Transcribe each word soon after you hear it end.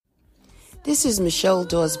This is Michelle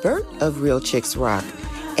Dawes-Burt of Real Chicks Rock,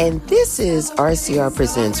 and this is RCR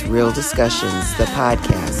Presents Real Discussions, the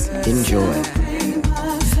podcast. Enjoy.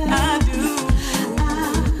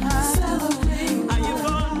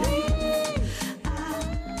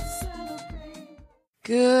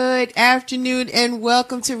 Good afternoon and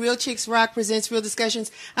welcome to Real Chicks Rock Presents Real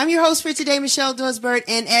Discussions. I'm your host for today, Michelle Dawes-Burt,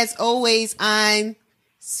 and as always, I'm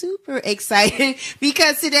super excited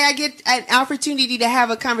because today I get an opportunity to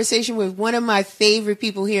have a conversation with one of my favorite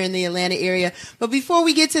people here in the Atlanta area. But before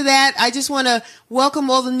we get to that, I just want to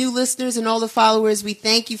welcome all the new listeners and all the followers. We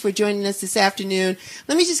thank you for joining us this afternoon.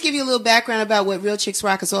 Let me just give you a little background about what Real Chicks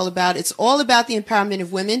Rock is all about. It's all about the empowerment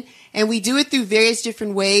of women, and we do it through various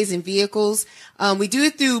different ways and vehicles. We do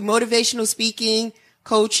it through motivational speaking,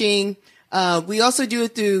 coaching. We also do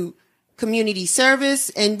it through community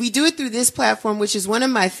service, and we do it through this platform, which is one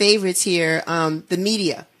of my favorites here, the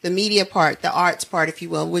media part, the arts part, if you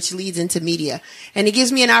will, which leads into media. And it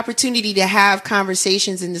gives me an opportunity to have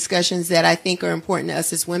conversations and discussions that I think are important to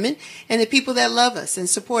us as women and the people that love us and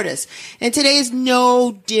support us. And today is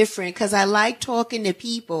no different because I like talking to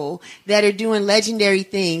people that are doing legendary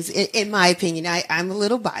things, in my opinion. I'm a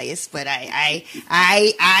little biased, but I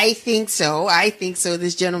think so. I think so.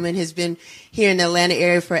 This gentleman has been here in the Atlanta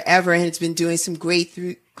area forever and has been doing some great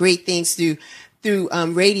things through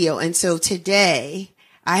radio. And so today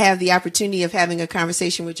I have the opportunity of having a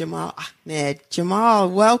conversation with Jamal Ahmad.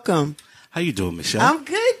 Jamal, welcome. How you doing, Michelle? I'm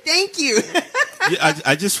good, thank you.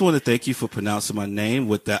 I just want to thank you for pronouncing my name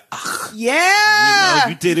with that. Yeah,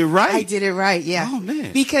 you did it right. I did it right. Yeah. Oh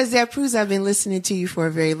man, because that proves I've been listening to you for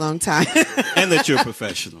a very long time, and that you're a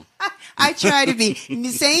professional. I try to be.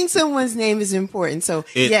 Saying someone's name is important. So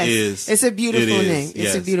yes, it's a beautiful name. Yes.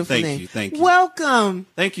 It's a beautiful name. Thank you. Welcome.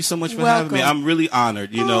 Thank you so much for having me. I'm really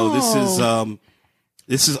honored. You know,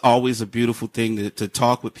 this is always a beautiful thing to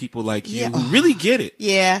talk with people like you who really get it.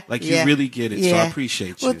 Yeah. Like you really get it. Yeah. So I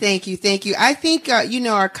appreciate you. Well, thank you. Thank you. I think,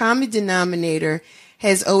 our common denominator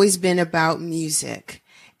has always been about music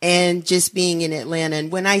and just being in Atlanta.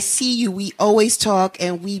 And when I see you, we always talk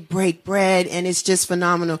and we break bread and it's just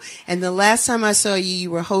phenomenal. And the last time I saw you, you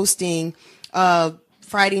were hosting,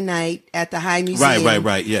 Friday night at the High Museum.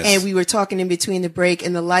 Right, yes. And we were talking in between the break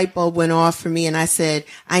and the light bulb went off for me and I said,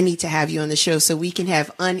 I need to have you on the show so we can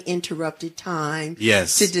have uninterrupted time to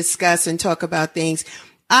discuss and talk about things.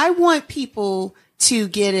 I want people to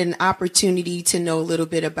get an opportunity to know a little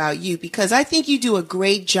bit about you because I think you do a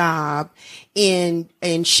great job in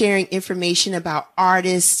sharing information about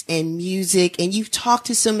artists and music. And you've talked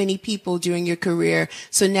to so many people during your career.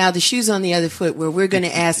 So now the shoe's on the other foot where we're going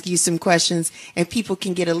to ask you some questions and people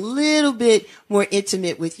can get a little bit more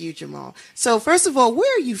intimate with you, Jamal. So first of all,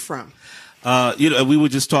 where are you from? We were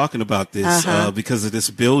just talking about this because of this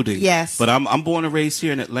building. Yes, but I'm born and raised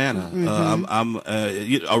here in Atlanta. Mm-hmm. I'm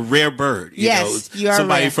a rare bird. You are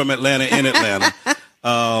somebody rare. From Atlanta in Atlanta.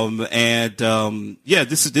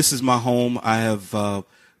 This is my home. I have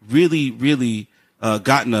really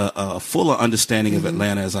gotten a fuller understanding of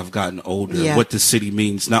Atlanta as I've gotten older. Yeah. What the city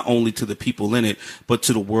means, not only to the people in it, but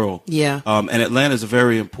to the world. Yeah. And Atlanta is a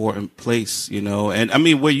very important place, and I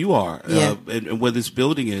mean where you are, and where this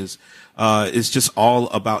building is. It's just all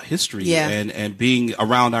about history and being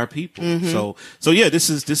around our people. Mm-hmm. So this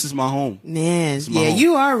is my home. Man, home.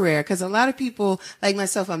 You are rare because a lot of people like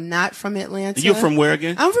myself, I'm not from Atlanta. You're from where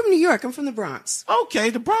again? I'm from New York. I'm from the Bronx.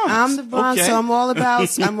 Okay, the Bronx. I'm the Bronx, okay. so I'm all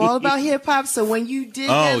about hip hop. So when you did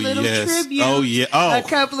that little tribute a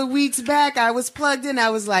couple of weeks back, I was plugged in.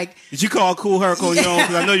 I was like, did you call Cool Herc on your own?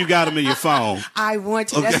 Because I know you got him in your phone. I want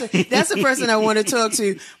to. Okay. That's the person I want to talk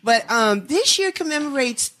to. But this year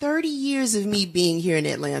commemorates 30 years of me being here in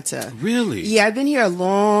Atlanta. Really? Yeah, I've been here a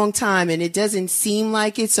long time and it doesn't seem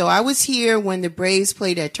like it. So I was here when the Braves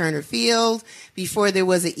played at Turner Field, before there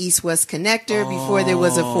was an East-West connector, before there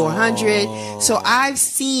was a 400. So I've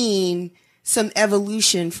seen some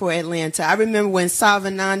evolution for Atlanta. I remember when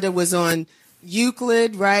Savananda was on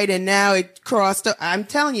Euclid, right? And now it crossed up. I'm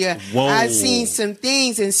telling you, I've seen some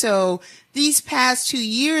things. And so these past 2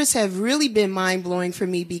 years have really been mind-blowing for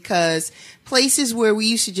me because places where we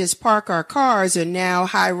used to just park our cars are now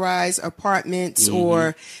high-rise apartments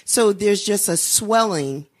or so there's just a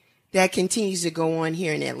swelling that continues to go on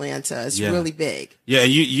here in Atlanta. It's really big. Yeah,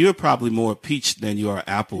 and you're probably more peach than you are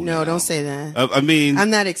apple. No, now. Don't say that. I mean, I'm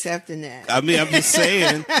not accepting that. I mean, I'm just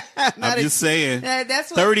saying.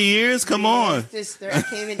 That's 30 years. Come on. I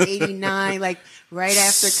came in '89, like right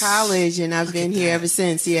after college, and I've been here ever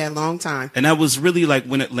since. Yeah, a long time. And that was really like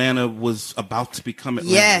when Atlanta was about to become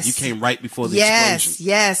Atlanta. Yes, you came right before the explosion.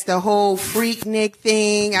 Yes, the whole Freaknik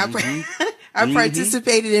thing. I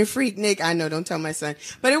participated in Freaknik. I know, don't tell my son,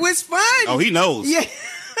 but it was fun. Oh, he knows. Yeah.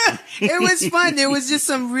 It was fun. There was just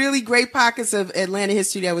some really great pockets of Atlanta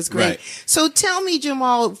history that was great. Right. So tell me,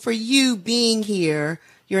 Jamal, for you being here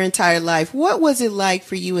your entire life, what was it like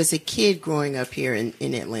for you as a kid growing up here in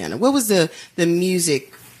Atlanta? What was the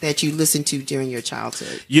music that you listened to during your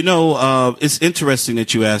childhood? You know, it's interesting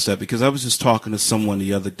that you asked that, because I was just talking to someone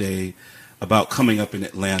the other day about coming up in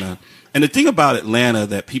Atlanta. And the thing about Atlanta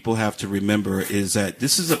that people have to remember is that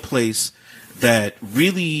this is a place that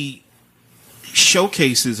really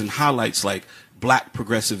showcases and highlights like Black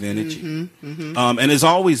progressive energy. And it's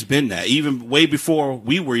always been that, even way before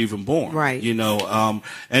we were even born. Right. You know,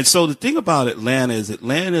 and so the thing about Atlanta is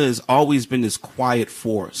Atlanta has always been this quiet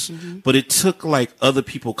force, but it took like other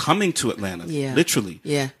people coming to Atlanta, literally,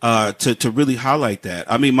 to really highlight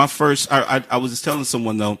that. I mean, I was just telling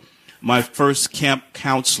someone though, my first camp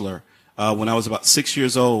counselor, when I was about 6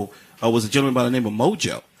 years old, was a gentleman by the name of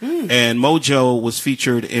Mojo. And Mojo was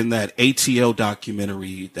featured in that ATL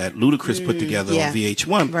documentary that Ludacris put together on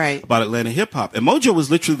VH1 about Atlanta hip hop. And Mojo was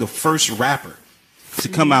literally the first rapper to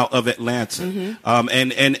come out of Atlanta.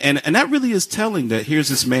 And that really is telling that here's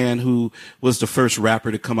this man who was the first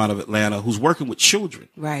rapper to come out of Atlanta who's working with children.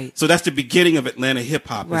 Right. So that's the beginning of Atlanta hip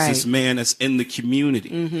hop. Is this man that's in the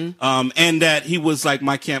community. And that he was like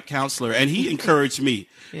my camp counselor, and he encouraged me.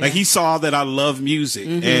 Like he saw that I love music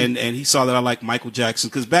and he saw that I like Michael Jackson.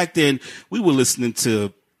 Cause back then we were listening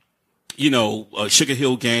to, you know, Sugar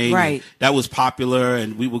Hill Gang. Right. That was popular,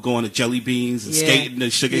 and we were going to Jelly Beans and skating the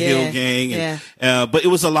Sugar Hill Gang. And, but it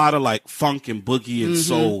was a lot of like funk and boogie and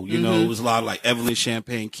soul, you know, it was a lot of like Evelyn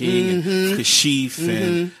Champagne King and Kashif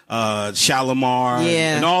and, Shalimar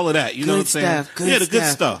and all of that. You know what I'm saying? The good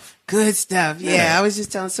stuff. Good stuff. Yeah. I was just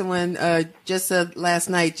telling someone, just last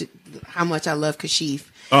night how much I love Kashif.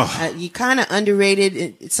 You kind of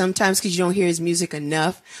underrated sometimes because you don't hear his music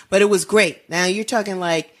enough, but it was great. Now you're talking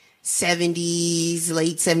like 70s,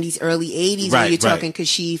 late 70s, early 80s when you're talking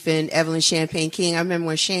Kashif and Evelyn Champagne King. I remember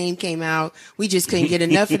when Shame came out, we just couldn't get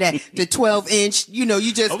enough of that. The 12-inch, you know,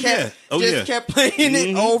 you just kept playing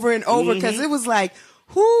it over and over because it was like,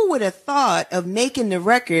 who would have thought of making the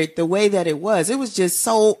record the way that it was? It was just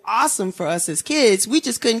so awesome for us as kids. We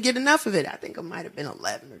just couldn't get enough of it. I think I might have been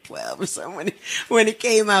 11 or 12 or something when it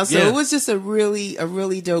came out. So it was just a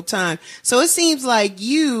really dope time. So it seems like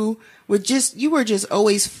you were just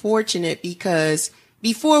always fortunate, because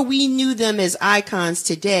before we knew them as icons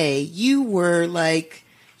today, you were like,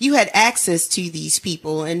 you had access to these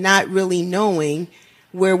people and not really knowing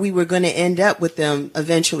where we were going to end up with them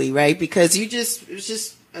eventually, right? Because it was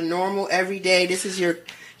just a normal everyday, this is your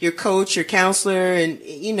coach, your counselor, and,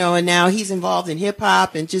 you know, and now he's involved in hip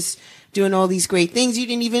hop and just doing all these great things you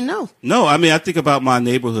didn't even know. No, I mean, I think about my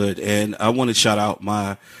neighborhood, and I want to shout out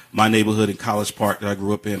my neighborhood in College Park that I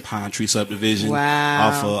grew up in, Pine Tree Subdivision. Wow.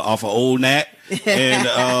 Off of Old Nat.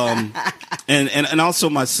 And, and also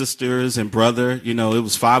my sisters and brother, you know, it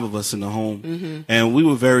was 5 of us in the home, and we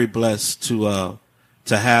were very blessed to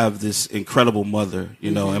have this incredible mother,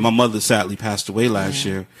 you know, and my mother sadly passed away last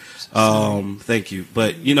year. Thank you.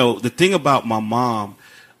 But, you know, the thing about my mom,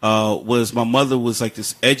 was my mother was like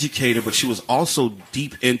this educator, but she was also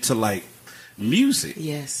deep into like music.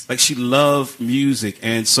 Yes. Like she loved music.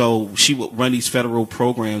 And so she would run these federal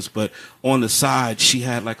programs, but on the side, she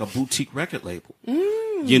had like a boutique record label.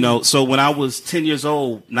 You know, so when I was 10 years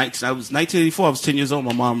old, I was 1984, I was 10 years old,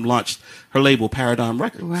 my mom launched her label, Paradigm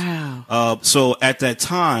Records. Wow. So at that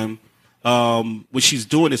time, when she's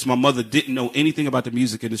doing this, my mother didn't know anything about the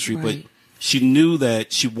music industry, but she knew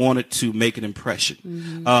that she wanted to make an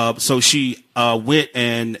impression. So she went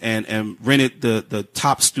and rented the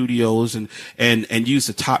top studios and used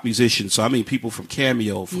the top musicians. So I mean, people from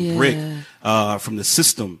Cameo, from Brick, from The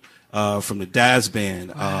System, from the Daz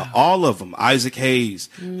Band, all of them, Isaac Hayes,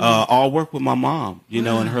 all worked with my mom, you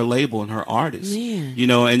know, and her label and her artists, you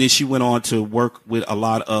know, and then she went on to work with a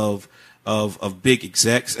lot of big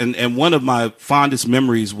execs. And one of my fondest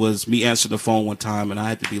memories was me answering the phone one time, and I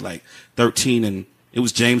had to be like 13, and it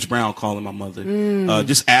was James Brown calling my mother,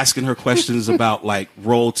 just asking her questions about like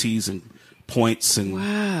royalties and points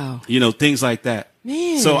and, you know, things like that.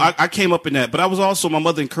 Man. So I came up in that, but I was also, my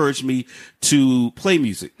mother encouraged me to play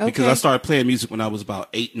music because I started playing music when I was about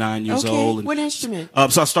 8, 9 years old. And, what instrument?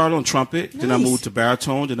 So I started on trumpet, then I moved to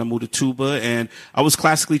baritone, then I moved to tuba, and I was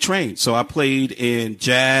classically trained. So I played in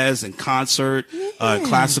jazz and concert,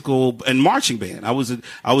 classical and marching band. I was in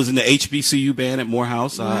the HBCU band at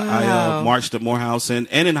Morehouse. I marched at Morehouse and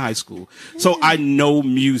in high school. So I know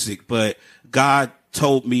music, but God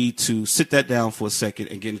told me to sit that down for a second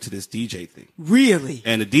and get into this DJ thing. Really?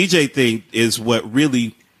 And the DJ thing is what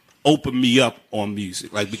really opened me up on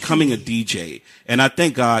music, like becoming a DJ. And I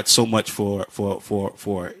thank God so much for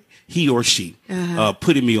he or she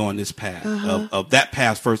putting me on this path of that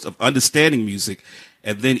path first of understanding music,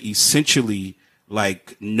 and then essentially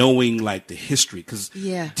like knowing like the history, because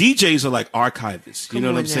DJs are like archivists. You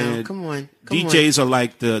know what I'm saying? Come on. DJs are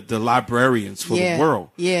like the librarians for the world.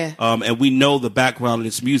 Yeah. And we know the background of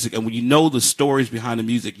this music, and when you know the stories behind the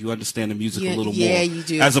music, you understand the music a little more. Yeah, you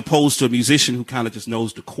do. As opposed to a musician who kind of just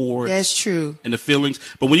knows the chords. That's true. And the feelings.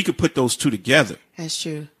 But when you can put those two together, that's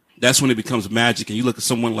true. That's when it becomes magic. And you look at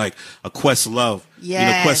someone like a Questlove.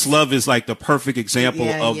 Yes. Questlove is like the perfect example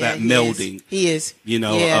of that melding. He is.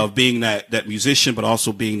 Of being that musician, but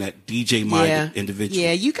also being that DJ-minded individual.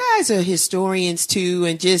 Yeah, you guys are historians too,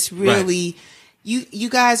 and just really, you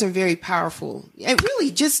guys are very powerful. And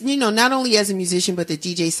really just, not only as a musician, but the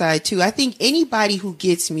DJ side too. I think anybody who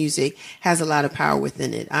gets music has a lot of power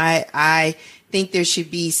within it. I think there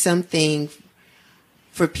should be something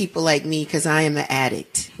for people like me, because I am an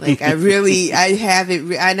addict. Like I have it,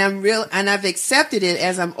 and I've accepted it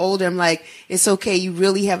as I'm older. I'm like, it's okay. You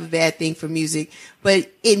really have a bad thing for music,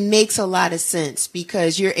 but it makes a lot of sense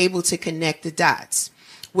because you're able to connect the dots.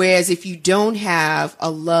 Whereas if you don't have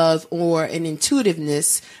a love or an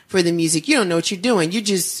intuitiveness for the music, you don't know what you're doing.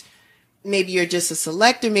 Maybe you're just a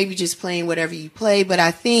selector, maybe just playing whatever you play. But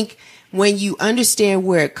I think when you understand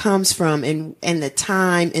where it comes from and the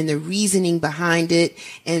time and the reasoning behind it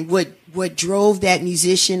and what drove that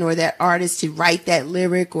musician or that artist to write that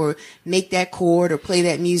lyric or make that chord or play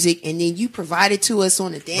that music, and then you provide it to us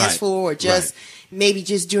on the dance floor or just maybe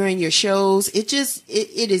just during your shows, it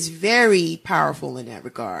is very powerful in that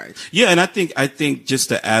regard. Yeah, and I think just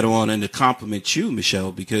to add on and to compliment you,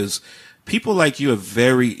 Michelle, because people like you are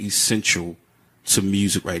very essential to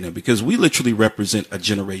music right now, because we literally represent a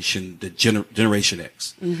generation, Generation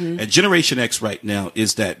X. Mm-hmm. And Generation X right now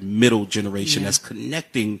is that middle generation that's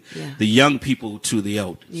connecting the young people to the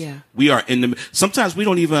elders. Yeah. We are sometimes we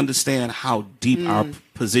don't even understand how deep our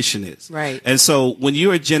position is. Right. And so when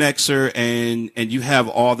you're a Gen Xer and you have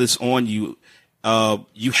all this on you,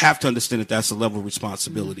 you have to understand that that's a level of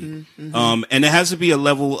responsibility. Mm-hmm, mm-hmm. And there has to be a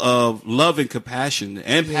level of love and compassion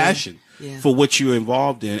and passion for what you're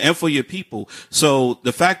involved in and for your people. So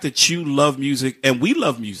the fact that you love music and we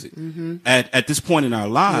love music at this point in our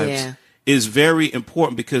lives is very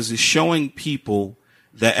important, because it's showing people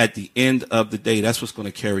that at the end of the day, that's what's going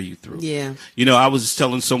to carry you through. Yeah. I was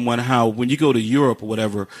telling someone how when you go to Europe or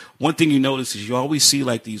whatever, one thing you notice is you always see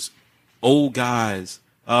like these old guys,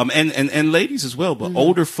 and ladies as well, but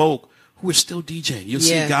older folk who are still DJing. You'll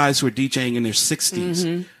see guys who are DJing in their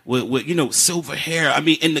 60s with silver hair. I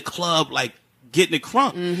mean, in the club, like getting it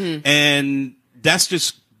crunk. And that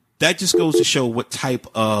just goes to show what type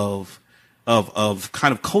of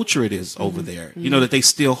kind of culture it is over there. That they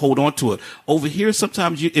still hold on to it. Over here,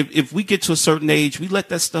 sometimes if we get to a certain age, we let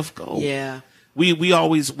that stuff go. Yeah. We're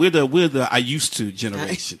the I used to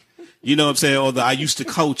generation. You know what I'm saying? Or I used to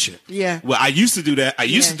coach it. Yeah. Well, I used to do that. I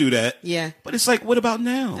used to do that. Yeah. But it's like, what about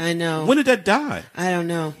now? I know. When did that die? I don't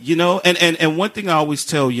know. And one thing I always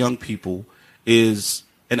tell young people is,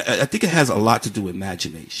 and I think it has a lot to do with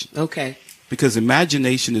imagination. Okay. Because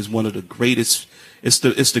imagination is one of the greatest, it's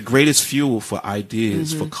the greatest fuel for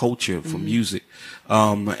ideas, for culture, for music.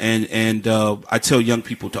 I tell young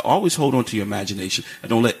people to always hold on to your imagination and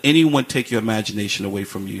don't let anyone take your imagination away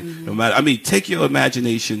from you. No matter, take your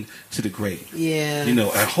imagination to the grave. Yeah. And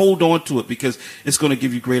hold on to it, because it's going to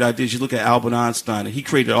give you great ideas. You look at Albert Einstein, and he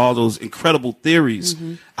created all those incredible theories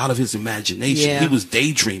out of his imagination. Yeah. He was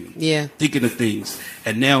daydreaming, thinking of things.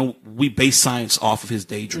 And now we base science off of his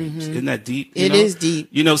daydreams. Isn't that deep? It is deep.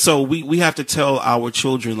 So we have to tell our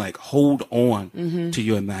children, like, hold on to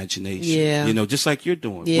your imagination. Yeah. Just like you're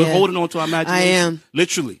doing. Yeah. We're holding on to our imagination. I am.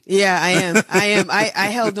 Literally. Yeah, I am. I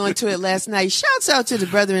held on to it last night. Shouts out to the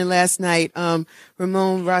brethren last night.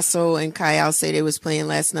 Ramon Russell and Kyle say they was playing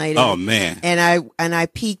last night. Oh man. And I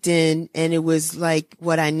peeked in, and it was like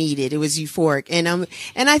what I needed. It was euphoric.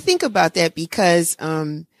 And I think about that because,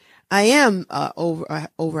 I am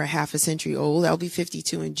over a half a century old. I'll be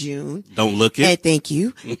 52 in June. Don't look it. And thank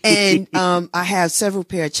you. And I have several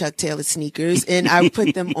pair of Chuck Taylor sneakers, and I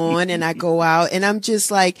put them on and I go out, and I'm just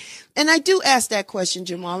like, and I do ask that question,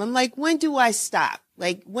 Jamal. I'm like, when do I stop?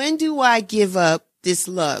 Like, when do I give up this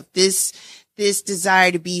love, this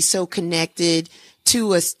desire to be so connected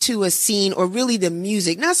to a scene, or really the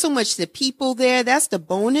music, not so much the people there. That's the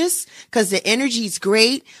bonus, because the energy is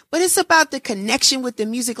great, but it's about the connection with the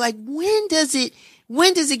music. Like, when does it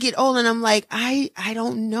when does it get old? And I'm like, I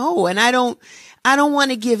don't know. And I don't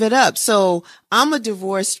want to give it up. So I'm a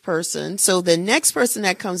divorced person. So the next person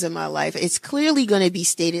that comes in my life, it's clearly going to be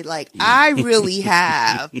stated like, I really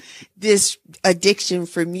have this addiction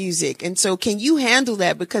for music. And so can you handle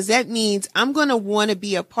that? Because that means I'm going to want to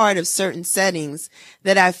be a part of certain settings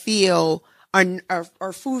that I feel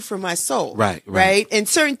are food for my soul. Right. And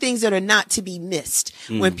certain things that are not to be missed.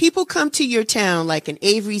 When people come to your town, like an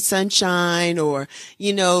Avery Sunshine or,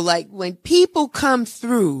 like when people come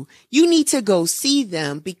through, you need to go see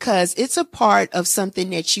them because it's a part of something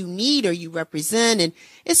that you need or you represent. And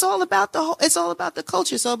it's all about it's all about the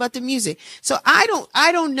culture. It's all about the music. So I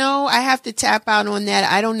don't know. I have to tap out on that.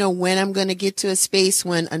 I don't know when I'm going to get to a space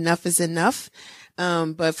when enough is enough.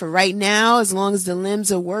 But for right now, as long as the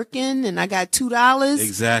limbs are working and I got $2,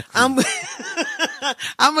 exactly,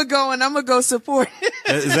 I'm gonna go support.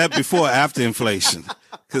 Is that before or after inflation?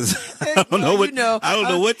 Because I don't know what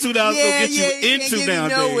 $2 gonna get you into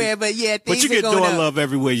nowadays. Nowhere, but you get door love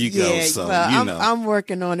everywhere you go. So I'm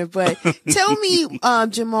working on it. But tell me,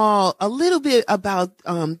 Jamal, a little bit about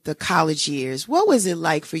the college years. What was it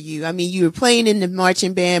like for you? I mean, you were playing in the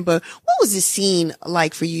marching band, but what was the scene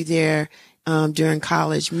like for you there? During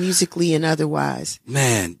college, musically and otherwise?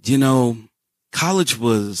 Man, college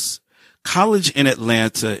in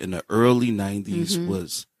Atlanta in the early 90s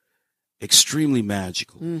was extremely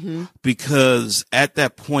magical because at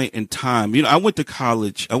that point in time, I went to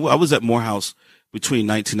college. I was at Morehouse between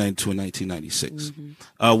 1992 and 1996.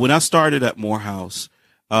 When I started at Morehouse,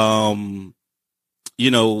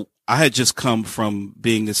 I had just come from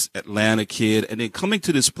being this Atlanta kid and then coming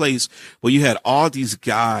to this place where you had all these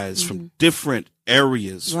guys from different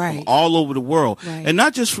areas from all over the world. And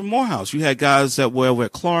not just from Morehouse. You had guys that were over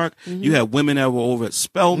at Clark. You had women that were over at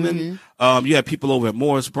Spelman. You had people over at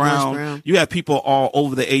Morris Brown. You had people all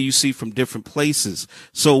over the AUC from different places.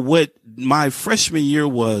 So what my freshman year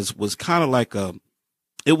was kind of like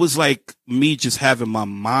it was like me just having my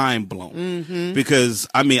mind blown because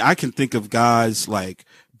I can think of guys like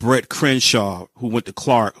Brett Crenshaw, who went to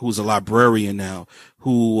Clark, who's a librarian now,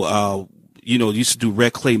 who, used to do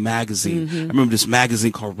Red Clay magazine. I remember this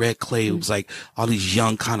magazine called Red Clay. It was like all these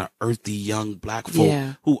young, kind of earthy, young black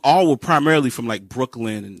folk who all were primarily from like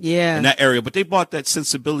Brooklyn and that area, but they brought that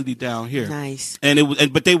sensibility down here. Nice.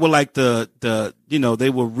 But they were like they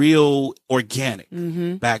were real organic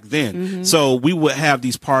back then. So we would have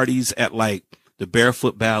these parties at like the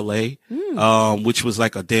Barefoot Ballet, which was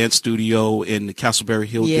like a dance studio in the Castleberry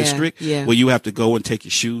Hill district where you have to go and take your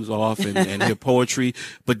shoes off and hear poetry.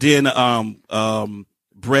 But then,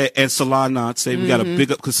 Brett and Salah Nance, we got a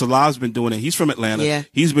big up because Salah's been doing it. He's from Atlanta.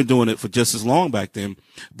 He's been doing it for just as long back then.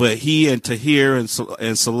 But he and Tahir and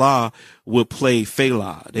Salah would play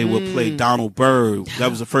Fela. They would play Donald Byrd. That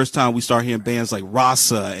was the first time we started hearing bands like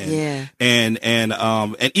Rasa and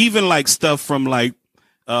even like stuff from like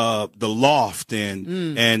the Loft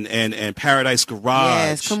and Paradise Garage.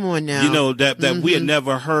 Yes, come on now. That we had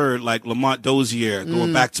never heard, like Lamont Dozier,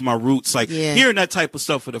 going back to my roots, like hearing that type of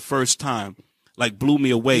stuff for the first time, like blew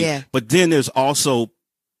me away. But then there's also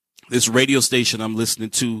this radio station I'm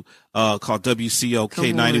listening to, called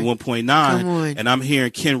WCLK 91.9. And I'm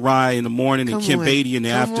hearing Ken Rye in the morning and Ken Beatty in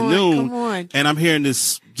the afternoon. And I'm hearing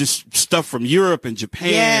this just stuff from Europe and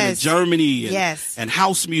Japan and Germany and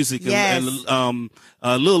house music and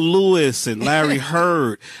Lil Lewis and Larry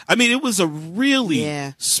Heard. I mean, it was a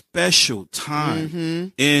really special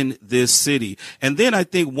time in this city. And then I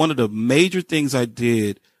think one of the major things I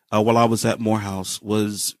did while I was at Morehouse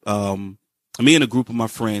was me and a group of my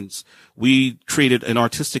friends, we created an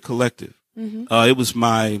artistic collective. It was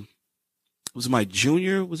my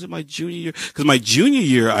junior year? Because my junior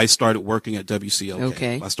year, I started working at WCLK.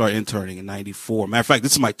 Okay. I started interning in 94. Matter of fact,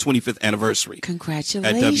 this is my 25th anniversary. Congratulations.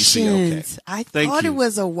 At WCLK. I thought it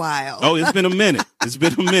was a while. Oh, it's been a minute.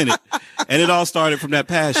 And it all started from that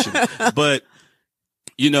passion. But,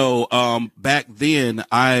 back then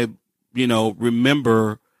I,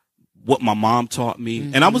 remember what my mom taught me.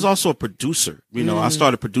 And I was also a producer. I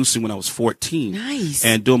started producing when I was 14. Nice.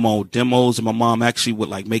 And doing my own demos. And my mom actually would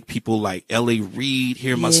like make people like L.A. Reid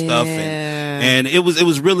hear my stuff. And it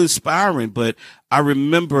was really inspiring. But I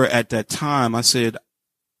remember at that time, I said,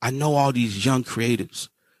 I know all these young creatives.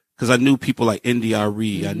 Cause I knew people like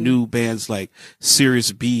NDRE. I knew bands like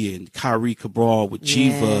Sirius B and Kyrie Cabral with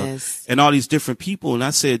Jiva and all these different people. And I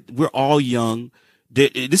said, we're all young.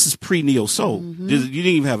 This is pre-Neo Soul. You didn't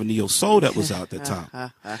even have a Neo Soul that was out at that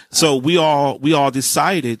time. So we all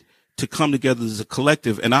decided to come together as a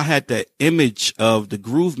collective. And I had that image of the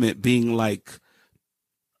Groovement being like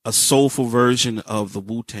a soulful version of the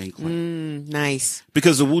Wu-Tang Clan. Nice.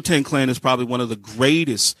 Because the Wu-Tang Clan is probably one of the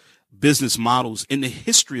greatest business models in the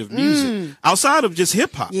history of music outside of just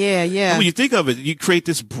hip hop. Yeah, yeah. When you think of it, you create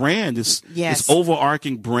this brand, this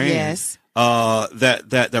overarching brand.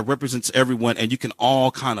 That represents everyone, and you can all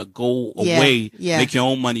kind of go away, make your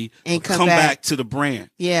own money, and come back to the brand.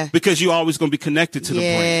 Yeah. Because you're always going to be connected to the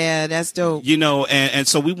brand. Yeah, that's dope. You know, and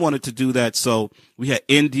so we wanted to do that. So we had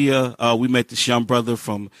India. We met this young brother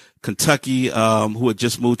from Kentucky, who had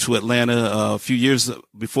just moved to Atlanta a few years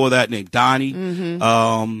before that, named Donnie.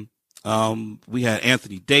 We had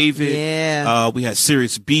Anthony David. Yeah. We had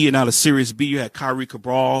Sirius B, and out of Sirius B, you had Kyrie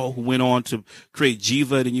Cabral, who went on to create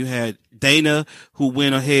Jiva. Then you had Dana, who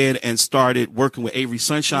went ahead and started working with Avery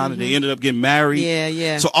Sunshine, and they ended up getting married. Yeah,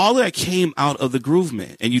 yeah. So all of that came out of the Groove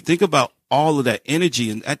Men. And you think about all of that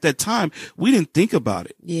energy, and at that time, we didn't think about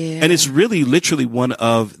it. Yeah. And it's really literally one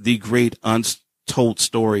of the great untold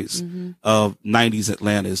stories of 90s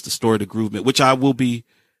Atlanta, is the story of the Groove Men, which I will be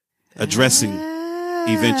addressing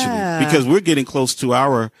eventually, because we're getting close to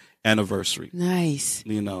our anniversary. Nice.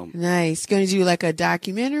 You know. Nice. Going to do like a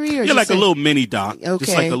documentary, or like a little mini doc. Okay.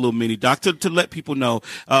 Just like a little mini doc to let people know.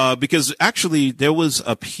 Because actually there was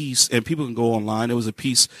a piece, and people can go online. There was a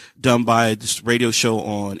piece done by this radio show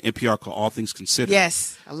on NPR called All Things Considered.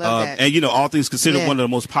 Yes. I love that. And you know, All Things Considered, one of the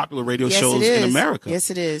most popular radio shows in America.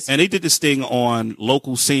 Yes, it is. And they did this thing on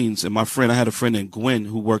local scenes. And I had a friend named Gwen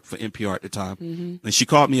who worked for NPR at the time. And she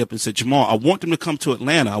called me up and said, Jamal, I want them to come to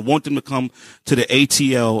Atlanta. I want them to come to the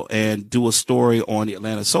ATL and do a story on the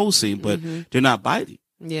Atlanta soul scene, but they're not biting.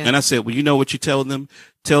 Yeah. And I said, well, you know what you tell them?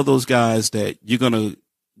 Tell those guys that you're going to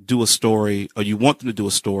do a story, or you want them to do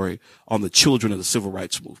a story on the children of the civil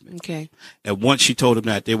rights movement. Okay. And once she told them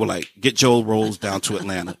that, they were like, get Joel Rose down to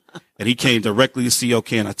Atlanta. And he came directly to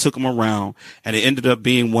COK, and I took him around, and it ended up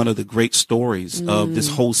being one of the great stories of this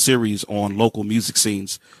whole series on local music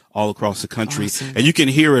scenes all across the country. Awesome. And you can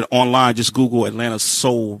hear it online. Just Google Atlanta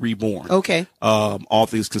Soul Reborn. Okay. All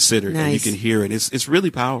Things Considered. Nice. And you can hear it. It's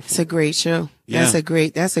really powerful. It's a great show. Yeah. That's a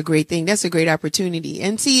great thing. That's a great opportunity.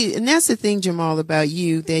 And see, and that's the thing, Jamal, about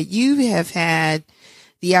you, that you have had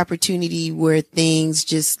the opportunity where things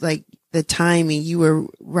just like the timing, you were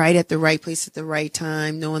right at the right place at the right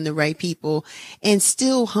time, knowing the right people, and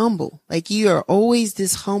still humble. Like, you are always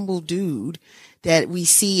this humble dude that we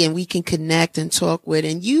see and we can connect and talk with.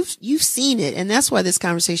 And you've seen it. And that's why this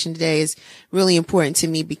conversation today is really important to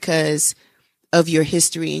me, because of your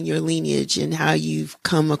history and your lineage and how you've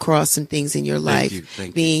come across some things in your life.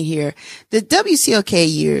 Thank you. Here. The WCLK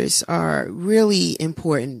years are really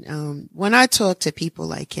important. When I talk to people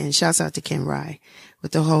like Ken, shouts out to Ken Rye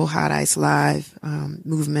with the whole Hot Ice Live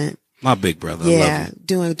movement. My big brother. Yeah, I love you.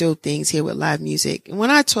 doing dope things here with live music. And when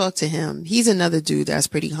I talk to him, he's another dude that's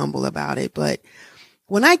pretty humble about it. But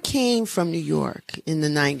when I came from New York in the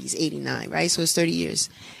 90s, 89, right? So it's 30 years.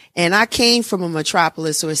 And I came from a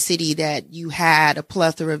metropolis, or a city that you had a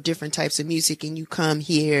plethora of different types of music, and you come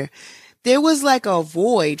here. There was like a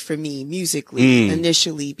void for me musically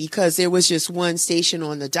initially, because there was just one station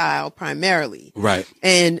on the dial primarily. Right.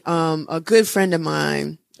 And a good friend of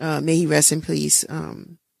mine, may he rest in peace,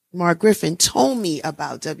 Mark Griffin, told me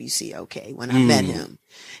about WCOK when I met him.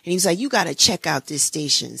 And he was like, you got to check out this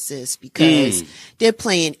station, sis, because they're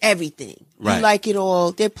playing everything. Right. You like it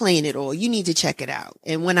all. They're playing it all. You need to check it out.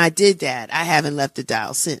 And when I did that, I haven't left the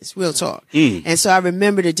dial since. Real talk. And so I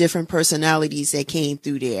remember the different personalities that came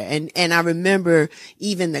through there. And I remember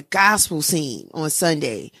even the gospel scene on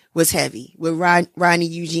Sunday was heavy, with Ronnie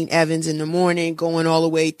Eugene Evans in the morning going all the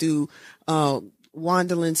way through,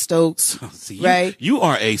 Wandalin Stokes, right? You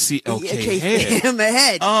are a COK head. I'm a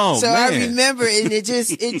head. Oh, so man. I remember, and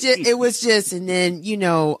it was just, and then, you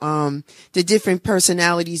know, the different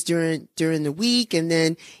personalities during the week, and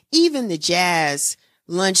then even the jazz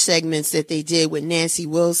lunch segments that they did with Nancy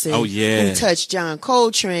Wilson. Oh, yeah. Who touched John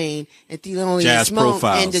Coltrane and Thelonious Jazz Monk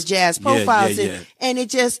Profiles. and the Jazz Profiles. And it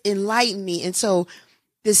just enlightened me. And so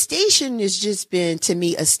the station has just been, to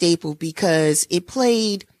me, a staple, because it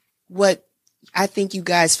played what I think you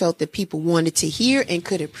guys felt that people wanted to hear and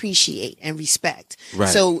could appreciate and respect. Right.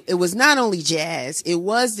 So it was not only jazz, it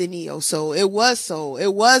was the neo soul, it was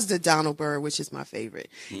the Donald Byrd, which is my favorite.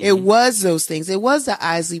 It was those things. It was the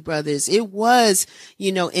Isley Brothers. It was,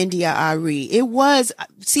 you know, India Ari. It was,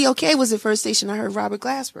 COK was the first station I heard Robert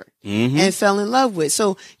Glasper and fell in love with.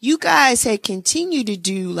 So you guys had continued to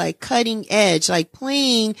do like cutting edge, like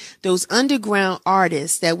playing those underground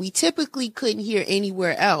artists that we typically couldn't hear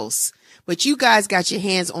anywhere else. But you guys got your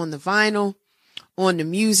hands on the vinyl, on the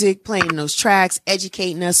music, playing those tracks,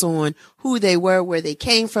 educating us on who they were, where they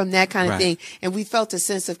came from, that kind of thing. And we felt a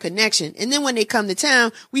sense of connection. And then when they come to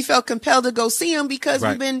town, we felt compelled to go see them because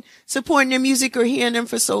we've been supporting their music or hearing them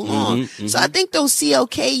for so long. So I think those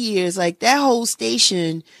CLK years, like that whole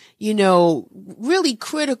station, you know, really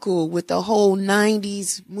critical with the whole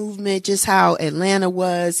 90s movement, just how Atlanta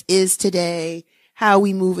is today, how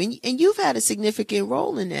we move. And you've had a significant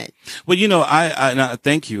role in that. Well, you know, I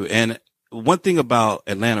thank you. And one thing about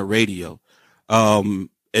Atlanta radio,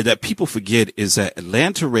 that people forget is that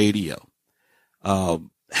Atlanta radio,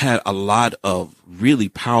 had a lot of really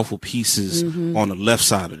powerful pieces on the left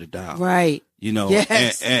side of the dial. Right. You know,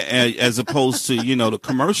 and as opposed to, you know, the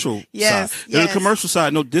commercial side. The commercial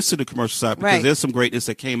side, no diss to the commercial side, because there's some greatness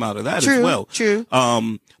that came out of that as well. True.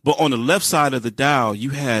 But on the left side of the dial,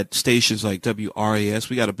 you had stations like WRAS.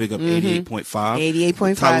 We got to big up 88.5.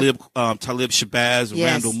 88.5. Talib Shabazz,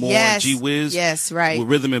 Randall Moore, G Wiz. Yes, right. With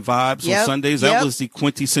Rhythm and Vibes on Sundays. That was the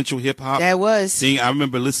quintessential hip hop. That was. thing. I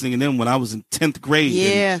remember listening to them when I was in 10th grade.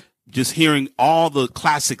 Yeah. Just hearing all the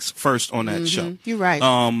classics first on that show. You're right.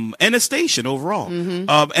 And the station overall.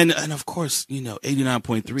 And of course, you know,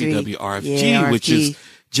 89.3 WRFG, which is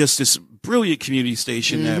just this brilliant community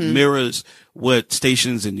station that mirrors what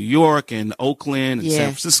stations in New York and Oakland and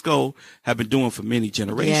San Francisco have been doing for many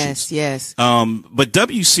generations. Yes. But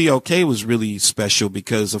WCOK was really special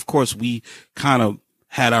because, of course, we kind of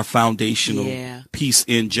had our foundational piece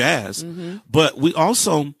in jazz, but we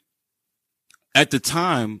also, at the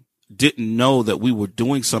time, didn't know that we were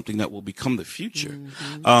doing something that will become the future.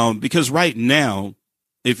 Because right now,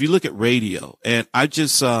 if you look at radio, and I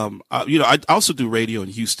just, you know, I also do radio in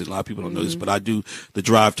Houston. A lot of people don't know this, but I do the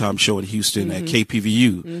drive time show in Houston at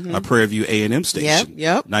KPVU, Prairie View A&M station.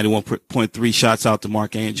 91.3. Shouts out to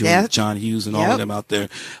Mark Angel and John Hughes and all of them out there.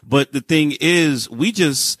 But the thing is, we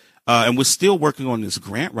just, and we're still working on this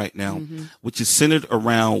grant right now, which is centered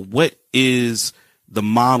around what is the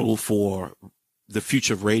model for the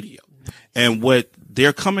future of radio. And what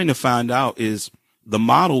they're coming to find out is the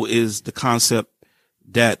model is the concept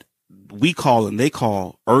that we call and they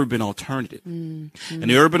call urban alternative. And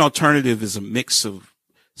the urban alternative is a mix of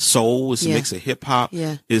soul, it's a mix of hip hop,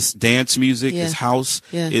 it's dance music, it's house,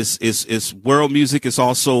 it's world music, it's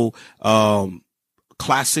also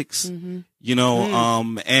classics. You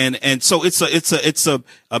know, and so it's a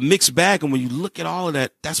mixed bag. And when you look at all of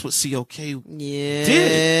that, that's what COK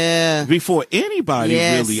did before anybody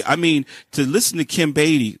really. I mean, to listen to Kim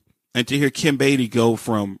Beatty and to hear Kim Beatty go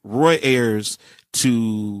from Roy Ayers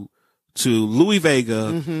to Louis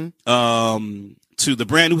Vega, to the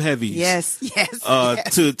Brand New Heavies.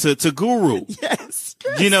 To Guru.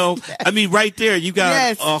 You know, I mean, right there, you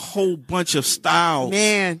got a whole bunch of style.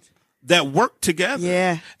 That work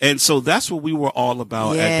together. And so that's what we were all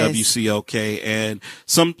about at WCOK. And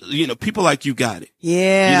some, you know, people like you got it. You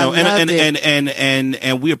know,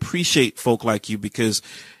 and we appreciate folk like you because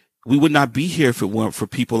we would not be here if it weren't for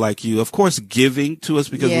people like you. Of course, giving to us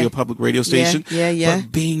because we're a public radio station.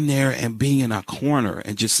 But being there and being in our corner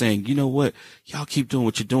and just saying, you know what, y'all keep doing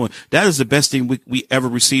what you're doing. That is the best thing we ever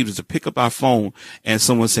received, is to pick up our phone and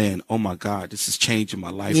someone saying, oh my God, this is changing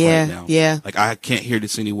my life right now. Like I can't hear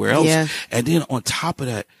this anywhere else. And then on top of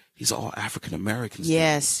that, these are all African Americans.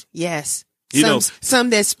 Some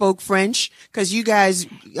that spoke French, because you guys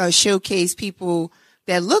showcase people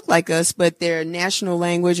that look like us, but their national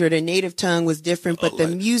language or their native tongue was different, but the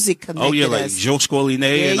music connected like us. Joe Scoline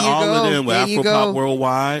and all of them with Afropop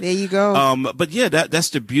Worldwide. There you go. But yeah, that's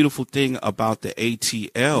the beautiful thing about the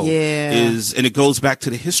ATL is, and it goes back to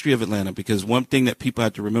the history of Atlanta, because one thing that people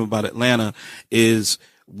have to remember about Atlanta is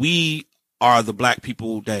we are the black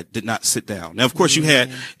people that did not sit down. Now, of course, you had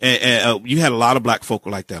a lot of black folk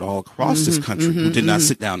like that all across this country who did not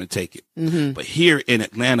sit down and take it. But here in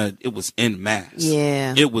Atlanta, it was en masse.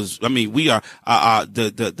 It was. I mean, we are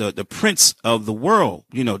the prince of the world.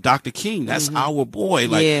 You know, Dr. King. That's our boy.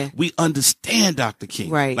 Like we understand Dr. King.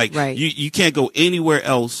 Like you can't go anywhere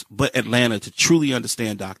else but Atlanta to truly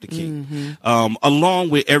understand Dr. King. Along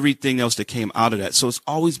with everything else that came out of that. So it's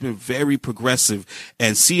always been very progressive,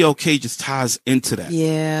 and COK just ties into that.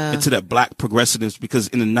 Into that black progressiveness, because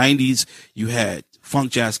in the 90s you had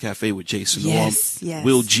Funk Jazz Cafe with Jason Norm.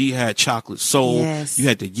 Will G had Chocolate Soul. You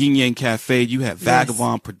had the Yin Yang Cafe. You had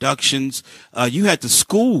Vagabond Productions. You had the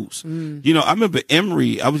schools. You know, I remember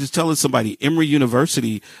Emory. I was just telling somebody, Emory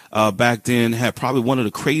University back then had probably one of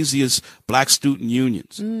the craziest black student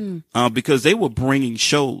unions because they were bringing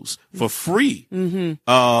shows for free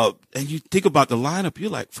and you think about the lineup, you're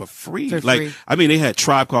like, for free. I mean, they had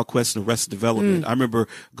Tribe Called Quest and Arrested Development. I remember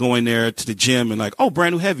going there to the gym and like, oh,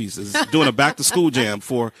 Brand New Heavies is doing a back to school jam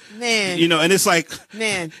for, you know, and it's like,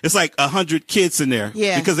 it's like 100 kids in there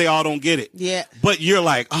because they all don't get it. Yeah. But you're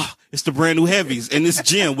like, oh, it's the Brand New Heavies in this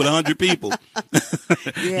gym with 100 people.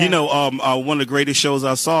 You know, one of the greatest shows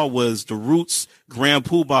I saw was the Roots, Grand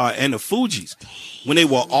Poobah, and the Fugees when they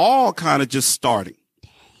were all kind of just starting.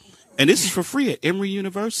 And this is for free at Emory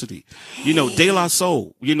University. You know, De La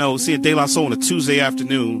Soul, you know, seeing De La Soul on a Tuesday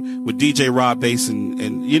afternoon with DJ Rob Bass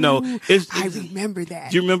and you know. I remember that.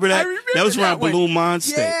 Do you remember that? That was around Balloon Mind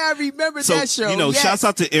State. Yeah, I remember that show. You know, shouts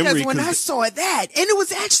out to Emory. Because when I saw that, and it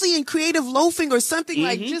was actually in creative loafing or something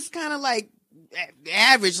like just kind of like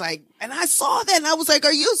average, like, and I saw that and I was like,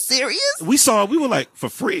 are you serious? We were like, for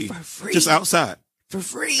free. Just outside. For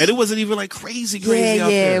free. And it wasn't even like crazy out there.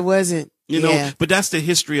 Yeah, it wasn't. You know, but that's the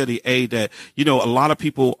history of the A that, you know, a lot of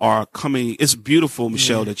people are coming. It's beautiful,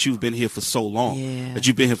 Michelle, that you've been here for so long, that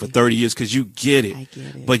you've been here for 30 years because you get it. I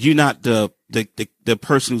get it. But you're not the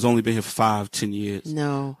person who's only been here for 5-10 years.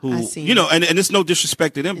 No, I see. You know, and it's no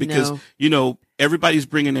disrespect to them because, you know, everybody's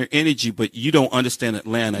bringing their energy, but you don't understand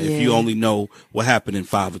Atlanta if you only know what happened in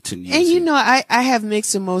 5 or 10 years. And, you know, I have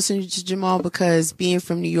mixed emotions, Jamal, because being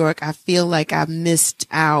from New York, I feel like I missed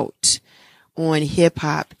out on hip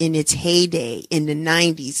hop in its heyday in the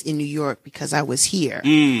 90s in New York because I was here.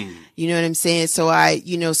 You know what I'm saying? So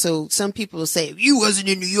so some people will say, if you wasn't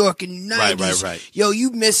in New York in the 90s, yo,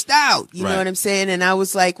 you missed out. You know what I'm saying? And I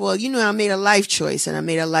was like, well, you know, I made a life choice and I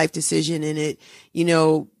made a life decision, and it, you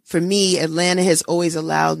know, for me, Atlanta has always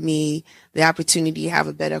allowed me the opportunity to have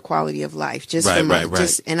a better quality of life.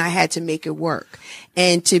 And I had to make it work.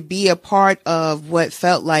 And to be a part of what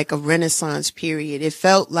felt like a Renaissance period, it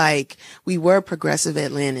felt like we were progressive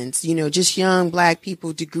Atlantans, you know, just young Black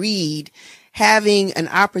people, degreed, having an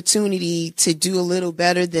opportunity to do a little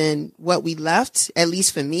better than what we left, at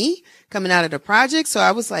least for me, coming out of the project. So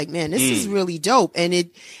I was like, man, this is really dope.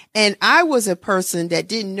 And I was a person that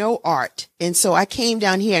didn't know art. And so I came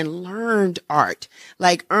down here and learned art,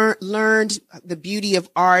 like learned the beauty of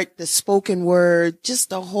art, the spoken word, just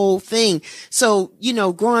the whole thing. So, you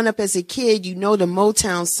know, growing up as a kid, you know, the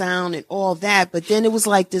Motown sound and all that, but then it was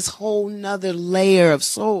like this whole nother layer of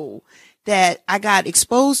soul that I got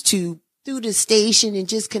exposed to through the station and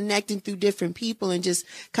just connecting through different people and just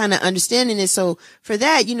kind of understanding it. So for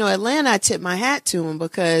that, you know, Atlanta, I tip my hat to him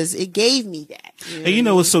because it gave me that. And you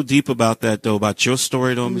know what's so deep about that though, about your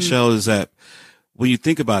story though, Michelle, is that when you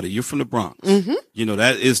think about it, you're from the Bronx. You know,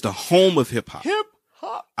 that is the home of hip hop.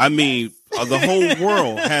 I mean, the whole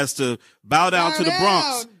world has to bow down to the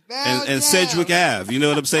Bronx. And Sedgwick Ave, you know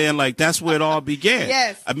what I'm saying? Like, that's where it all began.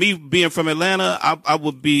 Yes. Me being from Atlanta, I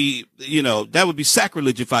would be, you know, that would be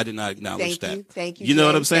sacrilege if I did not acknowledge that. Thank you. You know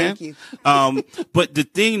what I'm saying? Thank you. But the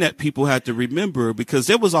thing that people have to remember, because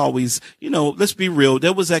there was always, you know, let's be real,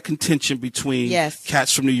 there was that contention between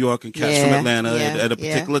cats from New York and cats from Atlanta at a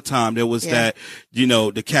particular time. There was that, you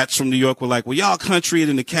know, the cats from New York were like, well, y'all country, and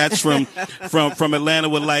then the cats from Atlanta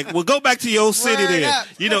were like, well, go back to your old city then.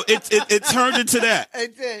 You know, it turned into that.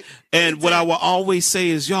 It did. And what I will always say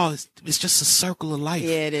is, y'all, it's just a circle of life.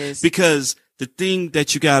 Yeah, it is. Because the thing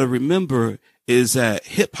that you got to remember is that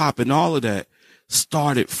hip hop and all of that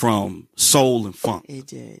started from soul and funk. It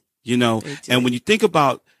did. You know, and when you think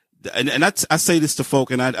about, and I say this to folk,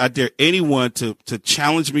 and I dare anyone to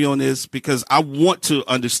challenge me on this because I want to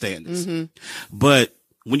understand this. But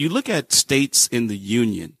when you look at states in the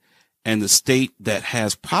union and the state that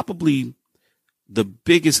has probably the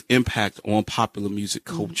biggest impact on popular music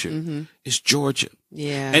culture is Georgia.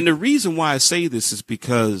 Yeah. And the reason why I say this is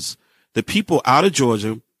because the people out of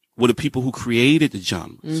Georgia were the people who created the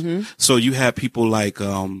genres. So you have people like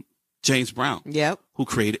James Brown, who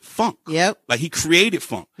created funk. Like he created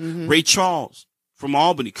funk. Ray Charles from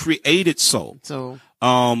Albany created soul.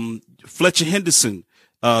 Fletcher Henderson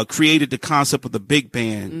created the concept of the big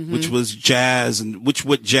band, which was jazz and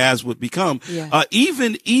what jazz would become.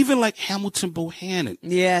 Even like Hamilton Bohannon.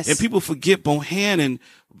 Yes. And people forget Bohannon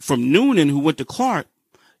from Noonan, who went to Clark,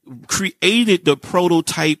 created the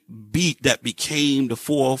prototype beat that became the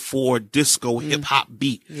 404 disco hip hop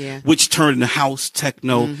beat, which turned into house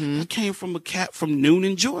techno. That came from a cat from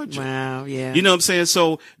Noonan, Georgia. Wow. Yeah. You know what I'm saying?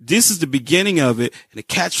 So this is the beginning of it. And the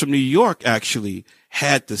cats from New York actually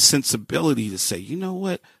had the sensibility to say, you know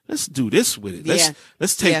what, let's do this with it.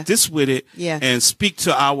 Let's take this with it and speak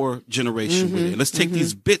to our generation with it. Let's take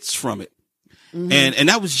these bits from it And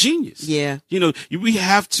that was genius. Yeah. We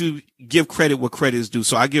have to give credit where credit is due.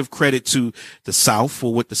 So I give credit to the South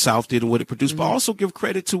for what the South did and what it produced, but also give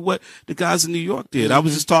credit to what the guys in New York did. I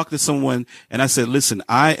was just talking to someone and I said, listen,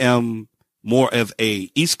 I am more of a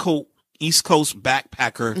East Coast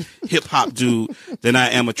backpacker hip hop dude than I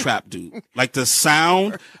am a trap dude. Like the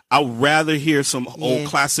sound, I'd rather hear some old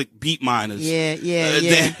classic beat miners than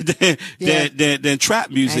trap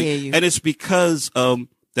music. And it's because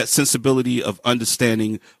that sensibility of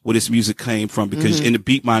understanding where this music came from, because in the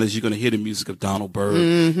beat miners, you're going to hear the music of Donald Byrd.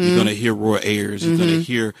 You're going to hear Roy Ayers. You're going to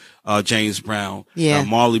hear James Brown.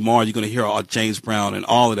 Marley Marl. You're going to hear all James Brown and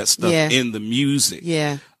all of that stuff in the music.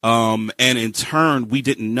 And in turn, we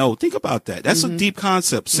didn't know. Think about that. That's a deep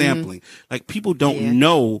concept, sampling. Like people don't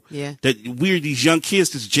know that we're these young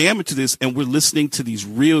kids that's jamming to this and we're listening to these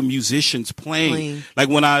real musicians playing. Like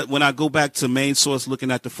when I go back to Main Source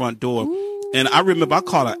looking at the front door, and I remember I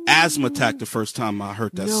caught an asthma attack the first time I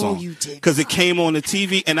heard that song. You did. Because it came on the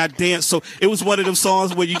TV and I danced. So it was one of them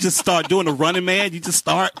songs where you just start doing a Running Man. You just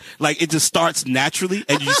start, like it just starts naturally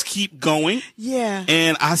and you just keep going. Yeah.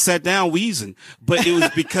 And I sat down wheezing. But it was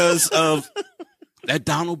because of that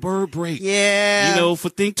Donald Byrd break. Yeah. For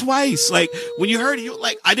Think Twice. Like when you heard it, you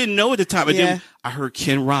like, I didn't know at the time. And then I heard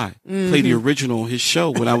Ken Rye play the original on his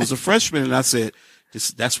show when I was a freshman. And I said,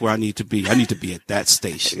 that's where I need to be. I need to be at that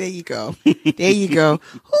station. There you go. There you go.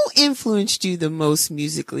 Who influenced you the most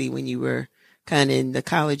musically when you were kind of in the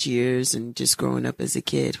college years and just growing up as a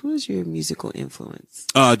kid? Who was your musical influence?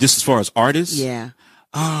 Just as far as artists? Yeah.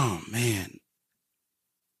 Oh, man.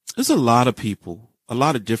 There's a lot of people, a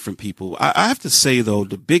lot of different people. I have to say, though,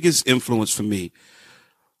 the biggest influence for me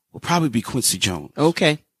will probably be Quincy Jones.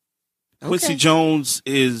 Okay. Quincy Jones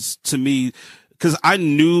is, to me, because I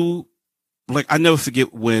knew, like, I never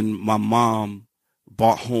forget when my mom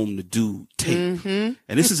bought home the Dude tape. And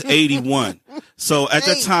this is 81. So at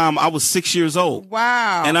that time, I was 6 years old.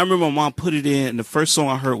 Wow. And I remember my mom put it in, and the first song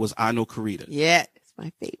I heard was I Know Karita. Yeah, it's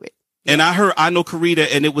my favorite. And I heard I Know Karita,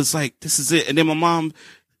 and it was like, this is it. And then my mom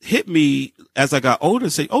hit me as I got older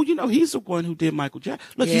and say, oh, he's the one who did Michael Jackson.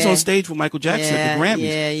 Look, he's on stage with Michael Jackson at the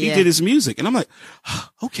Grammys. He did his music. And I'm like, oh,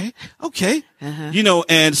 okay.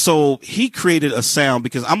 And so he created a sound,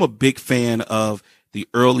 because I'm a big fan of the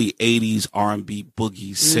early 80s R&B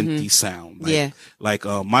boogie synthy sound. Like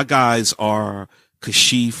my guys are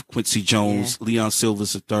Kashif, Quincy Jones, Leon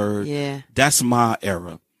Sylvers III. That's my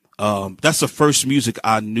era. That's the first music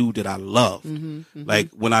I knew that I loved.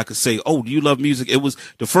 Like when I could say, oh, do you love music? It was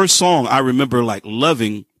the first song I remember like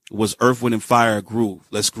loving was Earth, Wind and Fire Groove.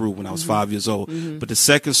 Let's Groove when I was 5 years old. But the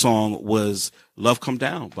second song was Love Come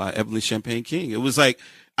Down by Evelyn Champagne King. It was like,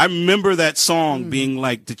 I remember that song being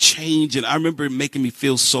like the change, and I remember it making me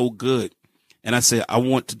feel so good. And I said, I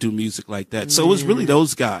want to do music like that. So it was really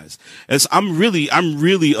those guys. I'm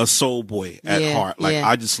really a soul boy at heart. Like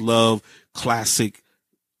I just love classic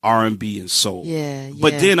R&B and soul.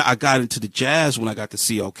 But then I got into the jazz when I got to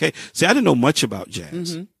COK. See, I didn't know much about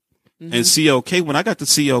jazz. And COK, when I got to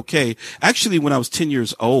COK, actually when I was 10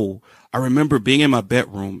 years old, I remember being in my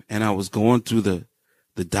bedroom and I was going through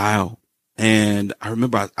the dial. And I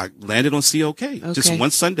remember I landed on COK just one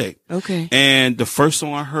Sunday. And the first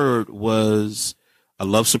song I heard was I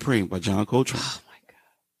Love Supreme by John Coltrane. Oh my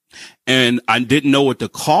God. And I didn't know what to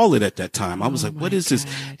call it at that time. I was like, what is this?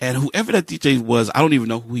 And whoever that DJ was, I don't even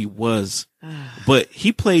know who he was, but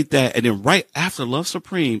he played that. And then right after Love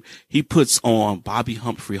Supreme, he puts on Bobby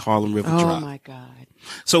Humphrey, Harlem River Drive. Oh my God.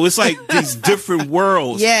 So it's like these different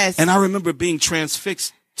worlds. Yes. And I remember being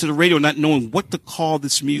transfixed to the radio, not knowing what to call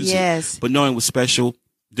this music, but knowing it was special.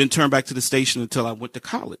 Didn't turn back to the station until I went to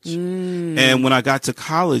college. And when I got to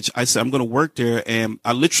college, I said, I'm going to work there. And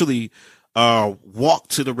I literally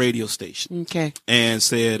walked to the radio station and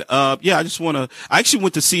said, I actually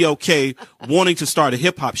went to COK wanting to start a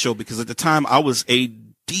hip hop show, because at the time I was a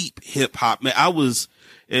deep hip hop man. I was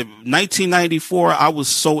in 1994. I was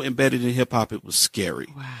so embedded in hip hop. It was scary.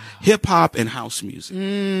 Wow. Hip hop and house music.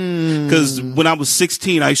 Cause when I was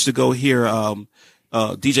 16, I used to go hear,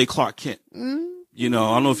 DJ Clark Kent. I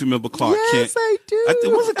don't know if you remember Clark Kent. Yes, I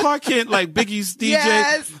do. Wasn't Clark Kent like Biggie's DJ?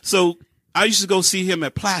 Yes. So I used to go see him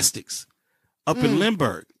at Plastics up in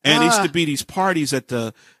Lindbergh. And it used to be these parties that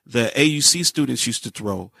the AUC students used to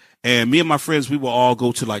throw. And me and my friends, we would all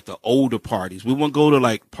go to like the older parties. We wouldn't go to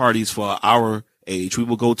like parties for our age. We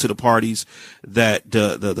would go to the parties that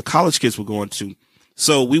the college kids were going to.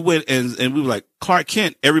 So we went and we were like, Clark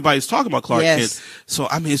Kent, everybody's talking about Clark Kent. So,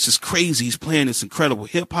 I mean, it's just crazy. He's playing this incredible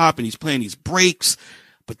hip hop and he's playing these breaks,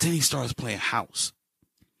 but then he starts playing house.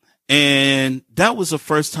 And that was the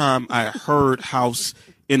first time I heard house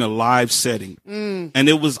in a live setting. And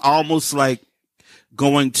it was almost like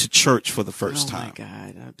going to church for the first time. Oh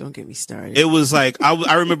my God. Don't get me started. It was like,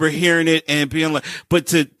 I remember hearing it and being like, but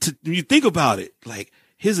to you think about it, like,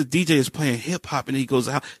 here's a DJ is playing hip hop and he goes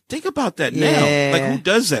out. Think about that now. Like, who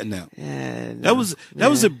does that now? Yeah, that was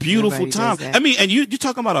a beautiful time. I mean, and you're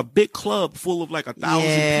talking about a big club full of like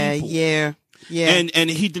 1,000 people. Yeah. And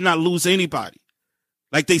he did not lose anybody.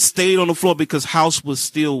 Like, they stayed on the floor because house was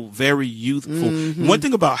still very youthful. Mm-hmm. One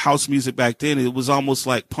thing about house music back then, it was almost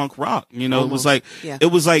like punk rock. You know, almost.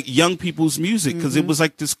 It was like young people's music because it was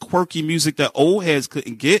like this quirky music that old heads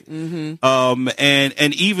couldn't get.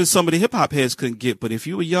 And even some of the hip hop heads couldn't get. But if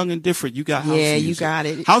you were young and different, you got house music. You got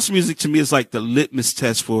it. House music to me is like the litmus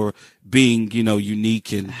test for being, you know,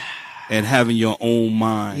 unique and having your own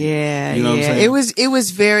mind. Yeah. You know what I'm saying? It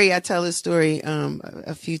was very, I tell this story,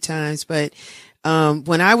 a few times, but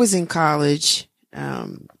when I was in college,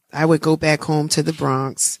 I would go back home to the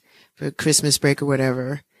Bronx for Christmas break or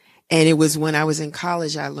whatever. And it was when I was in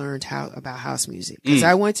college, I learned about house music because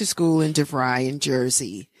I went to school in DeVry in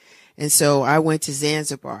Jersey. And so I went to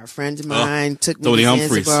Zanzibar. A friend of mine took me to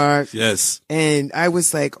Zanzibar. Yes. And I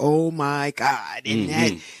was like, oh my God. And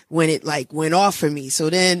that, when it like went off for me. So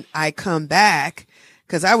then I come back.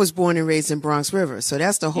 Because I was born and raised in Bronx River. So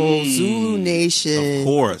that's the whole Zulu Nation. Of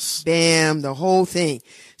course. Bam, the whole thing.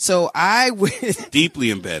 So I would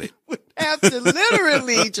deeply embedded. Would have to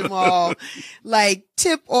literally, Jamal, like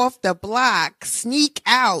tip off the block, sneak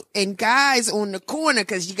out, and guys on the corner,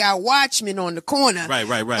 because you got watchmen on the corner. Right.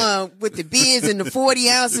 With the beers and the 40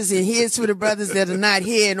 ounces, and here's for the brothers that are not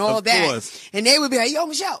here and all of that. Course. And they would be like, yo,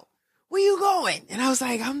 Michelle, where you going? And I was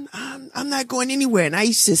like, I'm not going anywhere. And I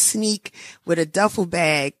used to sneak with a duffel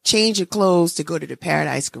bag, change of clothes to go to the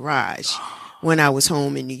Paradise Garage when I was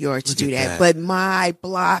home in New York to do that. But my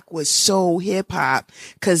block was so hip hop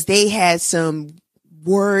because they had some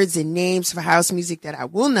words and names for house music that I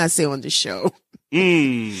will not say on the show.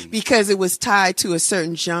 Because it was tied to a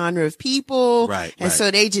certain genre of people. Right.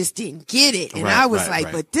 So they just didn't get it. And I was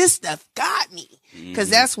like, but this stuff got me. Cause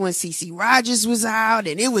that's when CeCe Rogers was out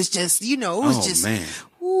and it was just, you know, it was man.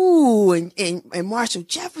 Ooh, and Marshall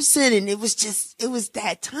Jefferson. And it was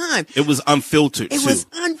that time. It was unfiltered. It was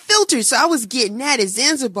unfiltered. So I was getting that at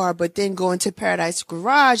Zanzibar, but then going to Paradise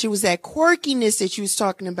Garage, it was that quirkiness that you was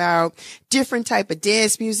talking about, different type of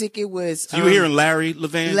dance music. It was, you were hearing Larry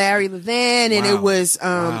Levan?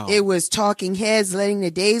 And it was Talking Heads, Letting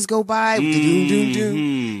the Days Go By.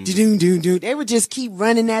 They would just keep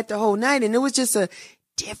running that the whole night. And it was just a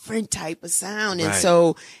different type of sound. And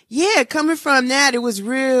so, coming from that, it was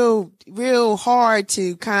real hard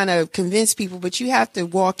to kind of convince people, but you have to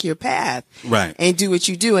walk your path. Right. And do what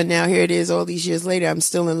you do. And now here it is all these years later. I'm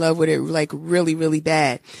still in love with it, like really, really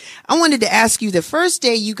bad. I wanted to ask you, the first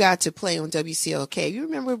day you got to play on WCLK, you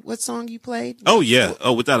remember what song you played? Oh, yeah.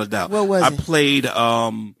 Oh, without a doubt. What was it? I played,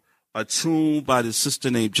 a tune by this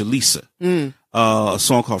sister named Jalisa, a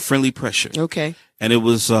song called Friendly Pressure. Okay. And it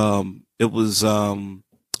was on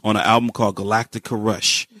an album called Galactica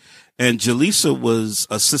Rush. And Jalisa was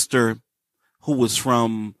a sister who was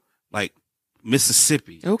from like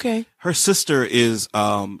Mississippi. Okay. Her sister is,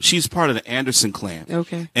 she's part of the Anderson clan.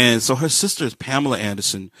 Okay. And so her sister is Pamela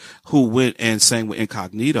Anderson, who went and sang with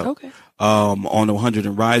Incognito. Okay. On the 100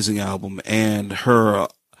 and Rising album. And her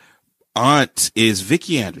aunt is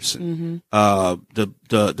Vicki Anderson,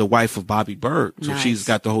 the wife of Bobby Byrd. So she's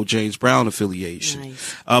got the whole James Brown affiliation.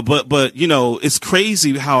 Nice. But, you know, it's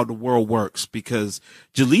crazy how the world works because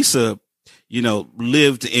Jalisa, you know,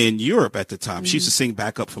 lived in Europe at the time. She used to sing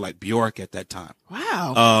backup for like Bjork at that time.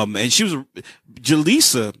 Wow. And she was,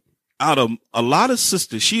 Jalisa, out of a lot of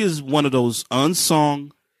sisters, she is one of those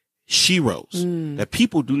unsung sheroes that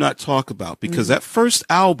people do not talk about because that first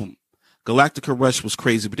album, Galactica Rush, was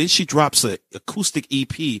crazy, but then she drops an acoustic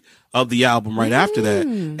EP of the album right after that,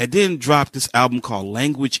 and then dropped this album called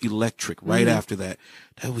Language Electric right after that.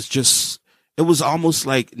 That was just, it was almost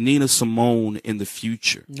like Nina Simone in the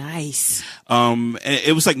future. Nice. And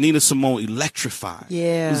it was like Nina Simone electrified.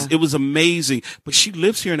 Yeah. It was amazing, but she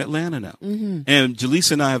lives here in Atlanta now. And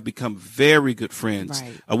Jalisa and I have become very good friends.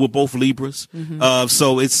 Right. We're both Libras.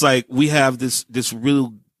 So it's like we have this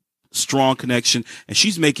real strong connection, and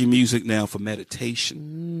she's making music now for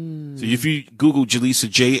meditation. So if you Google Jalisa,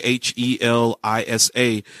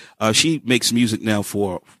 Jelisa, she makes music now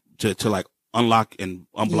to like unlock and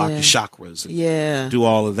unblock the chakras and do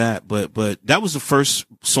all of that. But that was the first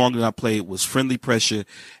song that I played was Friendly Pressure.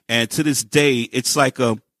 And to this day, it's like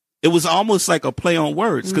it was almost like a play on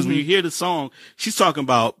words. Cause when you hear the song, she's talking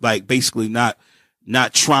about like basically not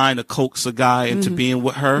trying to coax a guy into being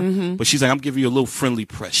with her, but she's like, I'm giving you a little friendly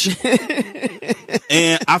pressure.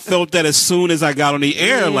 And I felt that as soon as I got on the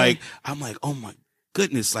air, like, I'm like, oh my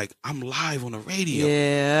goodness, like I'm live on the radio.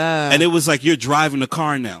 Yeah. And it was like, you're driving the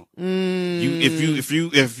car now. If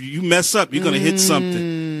you mess up, you're going to hit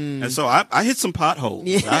something. And so I hit some potholes.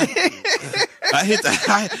 Yeah. I hit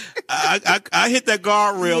that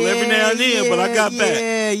guardrail every now and then, but I got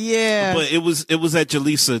back. Yeah. But it was at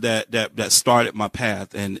Jaleesa that started my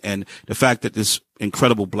path, and the fact that this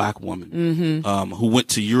incredible black woman, who went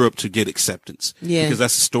to Europe to get acceptance, because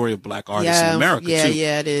that's the story of black artists in America too.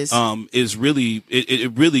 Yeah, it is really,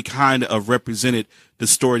 it really kind of represented the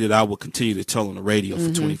story that I will continue to tell on the radio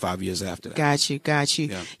for 25 years after that. Got you.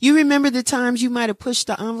 Yeah. You remember the times you might have pushed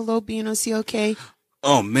the envelope being on COK?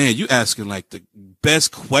 Oh man, you asking like the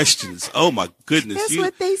best questions. Oh my goodness. That's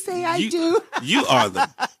what they say I do. You are the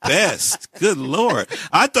best. Good Lord.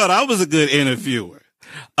 I thought I was a good interviewer.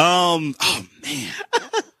 Oh man.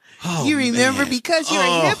 Oh, you remember, man. because you're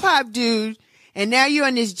a hip hop dude, and now you're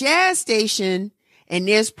on this jazz station, and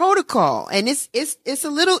there's protocol, and it's a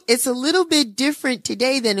little bit different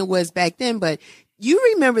today than it was back then, but you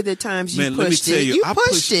remember the times you pushed it. You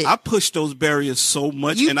pushed it. I pushed those barriers so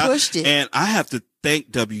much. You pushed it. And I have to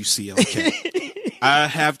thank WCOK. I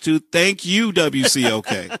have to thank you,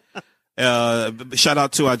 WCOK. Shout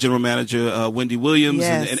out to our general manager, Wendy Williams,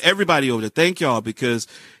 and everybody over there. Thank y'all, because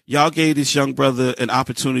y'all gave this young brother an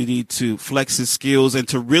opportunity to flex his skills and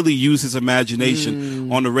to really use his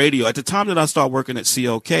imagination on the radio. At the time that I started working at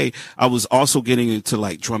COK, I was also getting into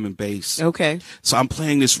like drum and bass. Okay. So I'm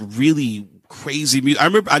playing this really crazy music.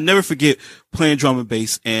 I never forget playing drum and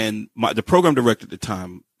bass, and the program director at the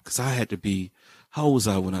time, because I had to be, how old was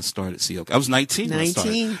I when I started COK? I was 19 when I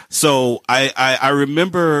started. So I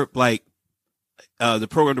remember like, the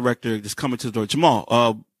program director just coming to the door,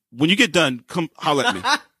 Jamal, when you get done, come holler at me.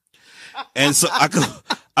 And so I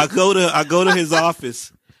go to his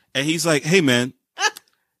office, and he's like, hey man,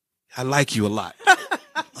 I like you a lot.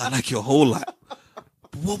 I like you a whole lot.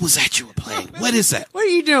 What was that you were playing? What is that? What are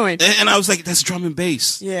you doing? And I was like, that's drum and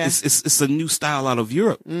bass. Yeah. It's a new style out of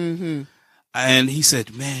Europe. Mm-hmm. And he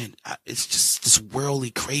said, man, it's just this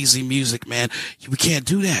worldly, crazy music, man. We can't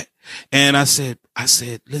do that. And I said,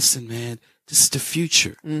 listen, man, this is the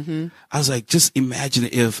future. Mm-hmm. I was like, just imagine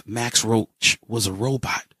if Max Roach was a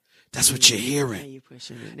robot. That's what you're hearing. You're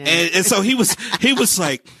pushing it now. And so he was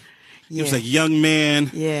like, he was like, young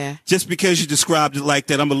man. Yeah. Just because you described it like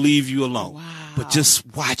that, I'm going to leave you alone. Wow. But just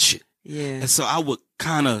watch it. Yeah. And so I would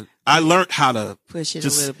I learned how to push it a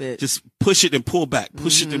little bit. Just push it and pull back,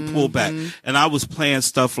 push it and pull back. And I was playing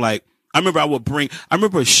stuff like, I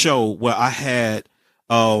remember a show where I had,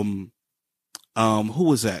 who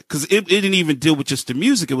was that? Cause it didn't even deal with just the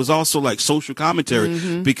music. It was also like social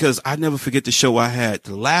commentary, because I never forget the show I had,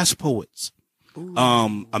 The Last Poets.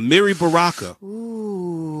 Amiri Baraka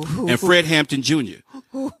and Fred Hampton Jr.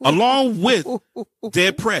 along with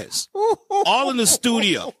Dead Prez, all in the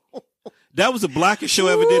studio. That was the blackest show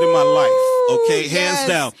I ever did in my life. Okay. Hands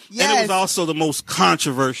down. Yes. And it was also the most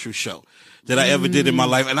controversial show that I ever did in my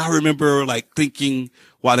life. And I remember like thinking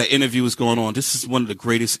while that interview was going on, this is one of the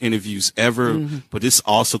greatest interviews ever, but this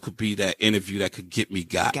also could be that interview that could get me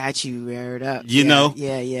got you reared up. You know?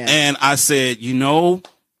 Yeah. And I said,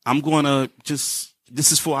 I'm going to this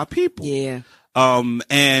is for our people. Yeah.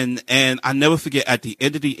 And I never forget, at the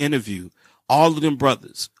end of the interview, all of them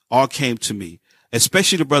brothers all came to me,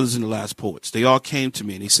 especially the brothers in The Last Poets. They all came to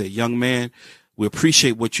me and they said, young man, we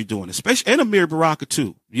appreciate what you're doing, especially, and Amir Baraka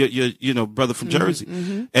too, your brother from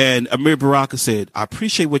Jersey. And Amir Baraka said, I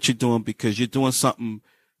appreciate what you're doing because you're doing something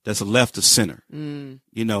that's a left of center.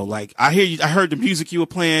 Like I heard the music you were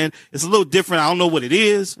playing. It's a little different. I don't know what it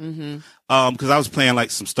is. Cause I was playing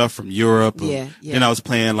like some stuff from Europe. Then I was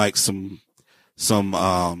playing like some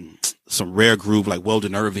rare groove like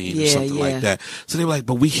Weldon Irving or something like that. So they were like,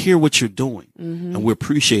 but we hear what you're doing and we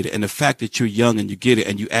appreciate it. And the fact that you're young and you get it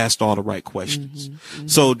and you asked all the right questions.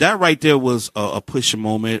 So that right there was a push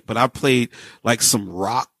moment. But I played like some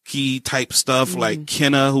rocky type stuff like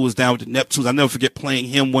Kenna, who was down with the Neptunes. I never forget playing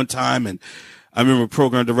him one time. And I remember a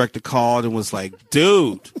program director called and was like,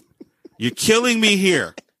 dude, you're killing me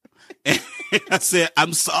here. And I said,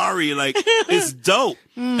 I'm sorry. Like, it's dope.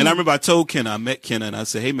 And I remember I met Kenna and I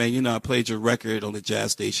said, hey man, I played your record on the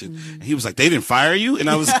jazz station. And he was like, they didn't fire you? And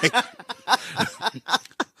I was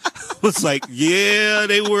like, yeah,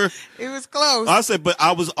 they were. It was close. I said, but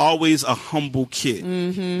I was always a humble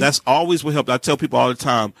kid. That's always what helped. I tell people all the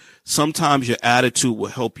time, sometimes your attitude will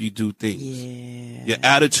help you do things. Yeah. Your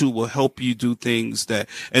attitude will help you do things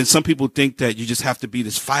and some people think that you just have to be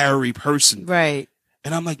this fiery person. Right.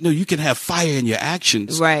 And I'm like, no, you can have fire in your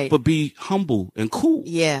actions, right, but be humble and cool.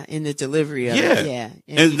 Yeah, in the delivery of it. Yeah.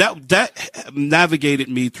 And that navigated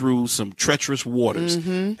me through some treacherous waters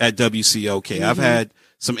at WCOK. I've had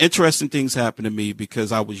some interesting things happen to me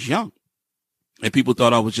because I was young. And people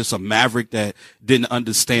thought I was just a maverick that didn't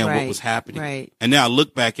understand what was happening. Right. And now I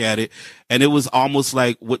look back at it, and it was almost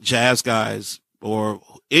like what jazz guys or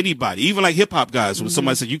anybody, even like hip hop guys, when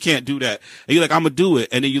somebody said, you can't do that. And you're like, I'm going to do it.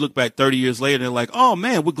 And then you look back 30 years later and they're like, oh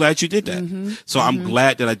man, we're glad you did that. So I'm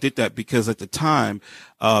glad that I did that because at the time,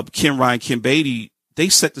 Kim Ryan, Kim Beatty, they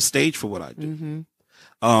set the stage for what I do.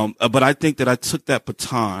 But I think that I took that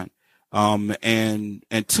baton,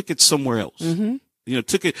 and took it somewhere else, you know,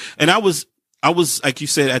 took it. And I was, like you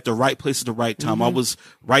said, at the right place at the right time. I was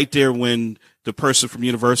right there when the person from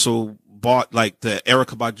Universal bought like the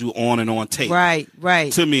Erykah Badu On and On tape. Right.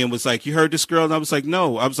 To me and was like, you heard this girl? And I was like,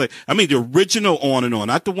 no. I was like, I mean, the original On and On,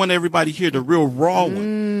 not the one everybody hear, the real raw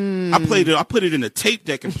one. I played it. I put it in a tape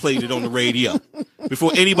deck and played it on the radio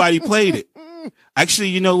before anybody played it. Actually,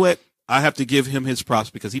 you know what? I have to give him his props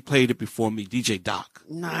because he played it before me. DJ Doc.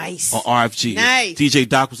 Nice. On RFG. Nice. DJ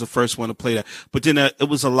Doc was the first one to play that. But then it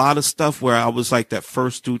was a lot of stuff where I was like that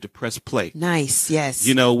first dude to press play. Nice. Yes.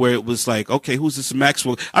 You know, where it was like, okay, who's this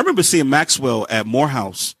Maxwell? I remember seeing Maxwell at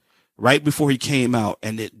Morehouse right before he came out,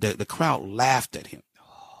 and the crowd laughed at him.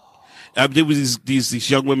 There was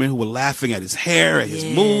these young women who were laughing at his hair, at his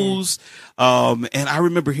moves. And I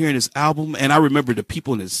remember hearing his album, and I remember the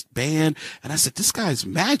people in his band, and I said, this guy's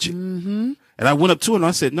magic. And I went up to him and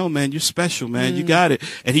I said, no, man, you're special, man. You got it.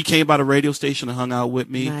 And he came by the radio station and hung out with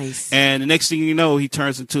me. Nice. And the next thing you know, he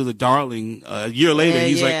turns into the darling. A year later,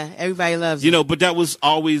 he's like, everybody loves him. You know, but that was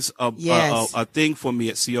always a thing for me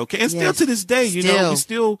at COK. And still to this day, you know, we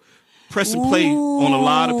still press and play on a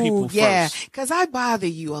lot of people first. Yeah, because I bother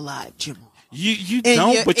you a lot, Jamal. You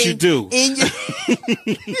don't, but you do.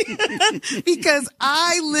 Because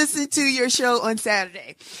I listened to your show on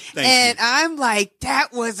Saturday. Thank you. I'm like,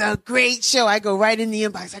 that was a great show. I go right in the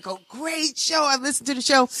inbox. I go, great show. I listened to the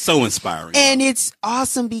show. So inspiring. And it's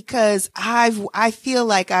awesome because I feel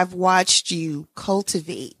like I've watched you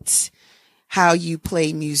cultivate how you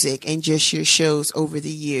play music and just your shows over the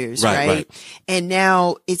years, right? And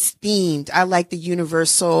now it's themed. I like the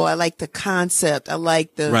universal. I like the concept. I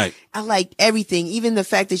like I like everything. Even the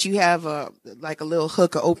fact that you have a little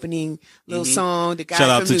hook, a opening little song. The guy Shout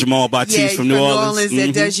out to Jamal Baptiste from New Orleans.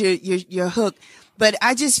 That does your hook. But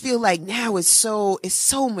I just feel like now it's so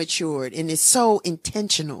matured and it's so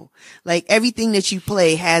intentional. Like everything that you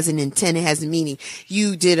play has an intent, it has a meaning.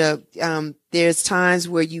 You did there's times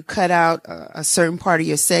where you cut out a certain part of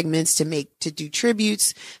your segments to do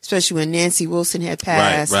tributes, especially when Nancy Wilson had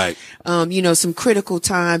passed. Right. You know, some critical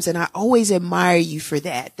times. And I always admire you for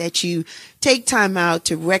that you take time out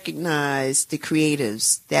to recognize the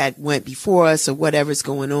creatives that went before us or whatever's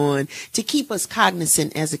going on to keep us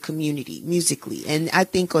cognizant as a community musically. And I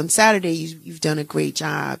think on Saturday, you've done a great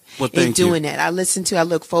job in doing that. I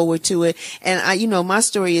look forward to it. And my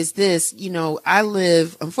story is this,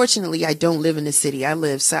 unfortunately, I don't live in the city. I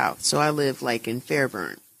live south. So I live like in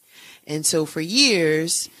Fairburn. And so for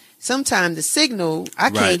years, sometimes the signal, I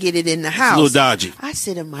can't get it in the house. It's a little dodgy. I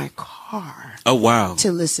sit in my car. Oh, wow.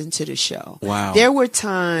 To listen to the show. Wow. There were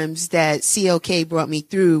times that CLK brought me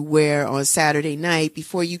through where on Saturday night,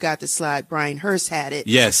 before you got the slide, Brian Hurst had it.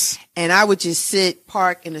 Yes. And I would just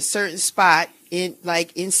park in a certain spot in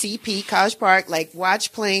CP, College Park,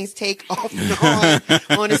 watch planes take off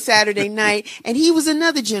and on a Saturday night. And he was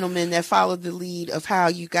another gentleman that followed the lead of how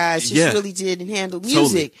you guys just really did and handled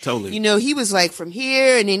music. Totally. He was like from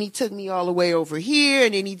here, and then he took me all the way over here,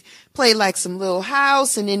 and then he played like some little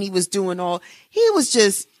house, and then he was doing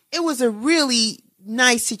it was a really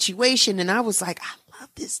nice situation. And I was like, I love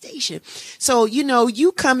this station. So,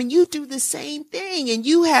 you come and you do the same thing, and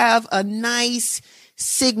you have a nice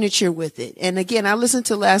signature with it. And again, I listened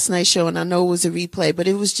to last night's show, and I know it was a replay, but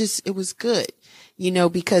it was good,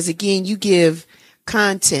 because again, you give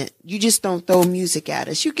content. You just don't throw music at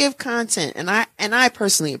us. You give content. And I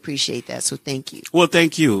personally appreciate that. So thank you. Well,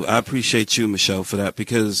 thank you. I appreciate you, Michelle, for that,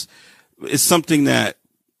 because it's something that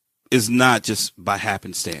is not just by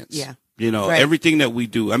happenstance. Yeah. Everything that we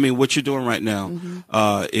do, I mean, what you're doing right now,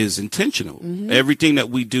 is intentional. Everything that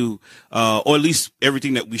we do, or at least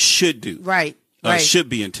everything that we should do. Right. Should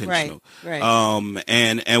be intentional. Right.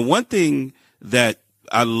 And one thing that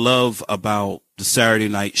I love about the Saturday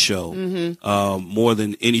night show, more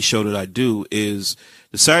than any show that I do, is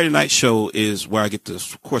the Saturday night show is where I get to,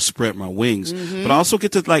 of course, spread my wings, but I also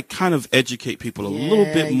get to kind of educate people a little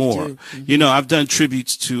bit more. I've done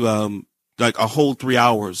tributes to, like a whole 3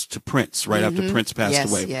 hours to Prince right after Prince passed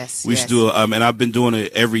away. We used to do and I've been doing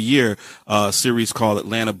it every year, a series called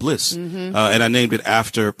Atlanta Bliss. And I named it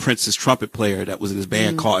after Prince's trumpet player that was in his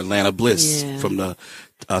band called Atlanta Bliss from the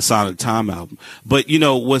Sign of the Time album. But, you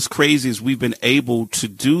know, what's crazy is we've been able to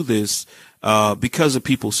do this because of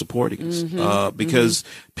people supporting us, because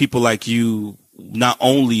people like you not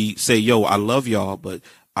only say, yo, I love y'all, but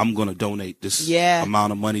I'm going to donate this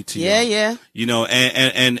amount of money to y'all. You know,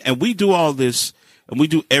 and we do all this and we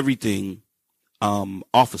do everything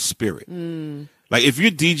off of spirit. Like if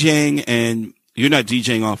you're DJing and you're not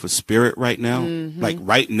DJing off of spirit right now, like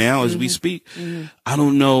right now as we speak, I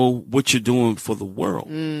don't know what you're doing for the world.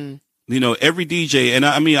 You know, every DJ, and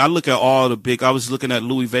I mean, I look at all the big, I was looking at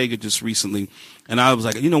Louis Vega just recently, and I was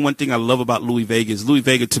like, you know, one thing I love about Louis Vega is Louis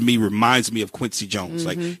Vega to me reminds me of Quincy Jones.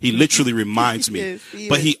 Like, he literally reminds me.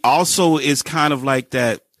 But he also is kind of like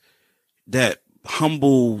that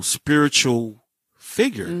humble, spiritual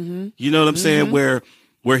figure. You know what I'm saying? Where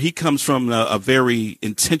he comes from a very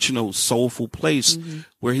intentional, soulful place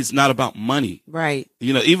where he's not about money. Right.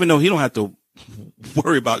 You know, even though he don't have to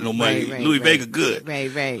worry about no money. Louis Vega good.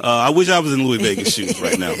 I wish I was in Louis Vega's shoes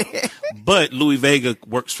right now. But Louis Vega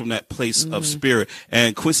works from that place of spirit.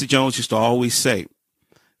 And Quincy Jones used to always say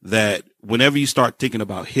that whenever you start thinking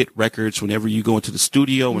about hit records, whenever you go into the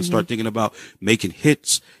studio and start thinking about making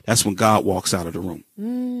hits, that's when God walks out of the room.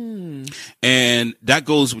 And that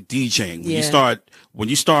goes with DJing. When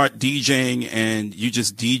you start DJing and you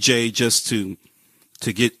just DJ just to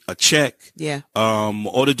get a check,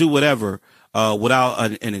 or to do whatever,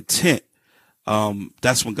 without an intent,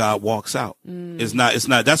 that's when God walks out. It's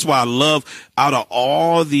not, that's why I love out of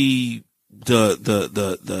all the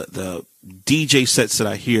DJ sets that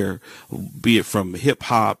I hear, be it from hip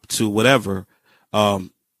hop to whatever,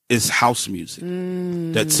 is house music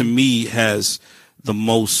that to me has the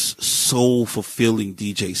most soul fulfilling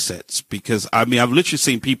DJ sets, because I mean, I've literally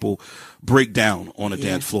seen people break down on a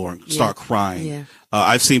dance floor and start crying.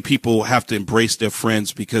 I've seen people have to embrace their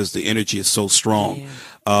friends because the energy is so strong,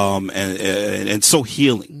 and so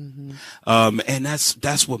healing. And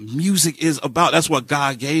that's what music is about. That's what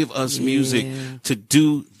God gave us music to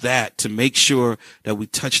do, that to make sure that we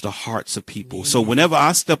touch the hearts of people. So whenever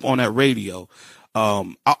I step on that radio,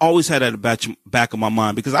 I always had that at the back of my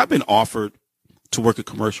mind, because I've been offered to work at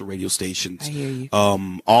commercial radio stations,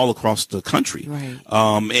 all across the country,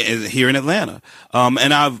 and here in Atlanta.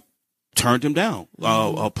 And I've turned him down,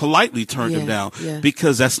 politely turned him down,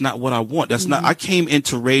 because that's not what I want. That's not, I came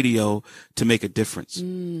into radio to make a difference.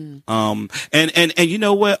 And you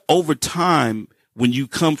know what? Over time, when you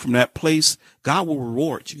come from that place, God will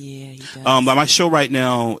reward you. Yeah, he does. My show right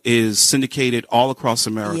now is syndicated all across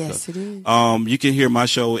America. Yes, it is. You can hear my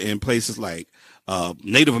show in places like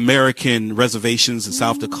Native American reservations in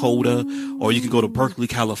South Dakota, or you can go to Berkeley,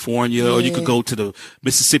 California, or you could go to the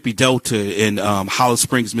Mississippi Delta in Hollow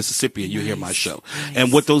Springs, Mississippi, and you hear my show.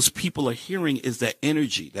 And what those people are hearing is that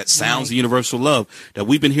energy, that sounds of universal love that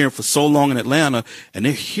we've been hearing for so long in Atlanta, and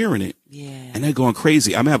they're hearing it. And they're going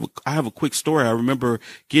crazy. I have a quick story. I remember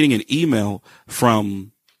getting an email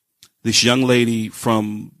from this young lady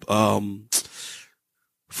from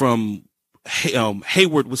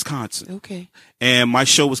Hayward, Wisconsin. Okay. And my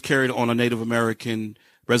show was carried on a Native American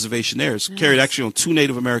reservation there. It's carried actually on 2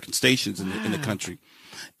 Native American stations in the country.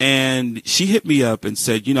 And she hit me up and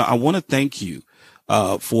said, you know, I want to thank you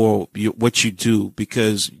for what you do,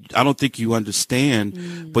 because I don't think you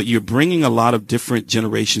understand, but you're bringing a lot of different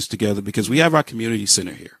generations together, because we have our community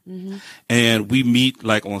center here, and we meet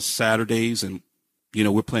like on Saturdays, and you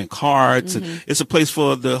know, we're playing cards, and it's a place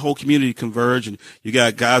for the whole community to converge, and you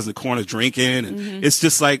got guys in the corner drinking, and it's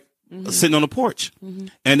just like sitting on the porch,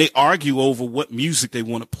 and they argue over what music they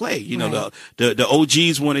want to play. You know, the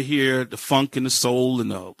OGs want to hear the funk and the soul and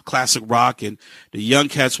the classic rock, and the young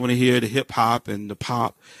cats want to hear the hip hop and the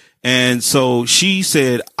pop. And so she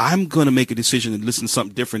said, I'm going to make a decision and listen to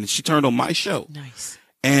something different. And she turned on my show. Nice.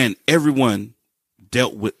 And everyone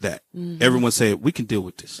dealt with that. Everyone said, we can deal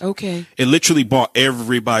with this. Okay. It literally brought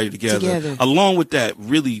everybody together. Along with that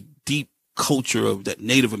really deep culture of that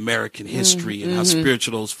Native American history and how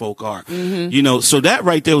spiritual those folk are. You know, so that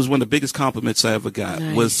right there was one of the biggest compliments I ever got,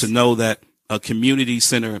 was to know that a community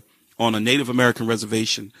center on a Native American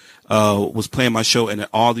reservation was playing my show, and that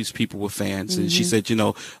all these people were fans. And she said, you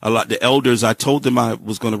know, the elders, I told them I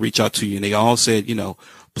was going to reach out to you, and they all said, you know,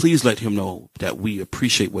 please let him know that we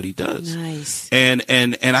appreciate what he does. Nice. And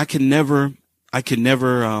I can never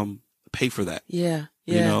pay for that. Yeah.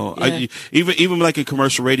 You know, even like in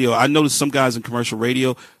commercial radio, I noticed some guys in commercial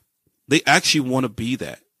radio, they actually want to be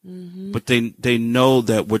that. but they know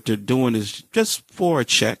that what they're doing is just for a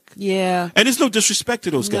check. Yeah. And there's no disrespect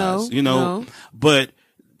to those guys, but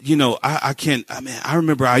I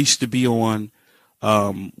remember I used to be on,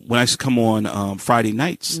 when I used to come on, Friday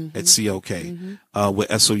nights at COK,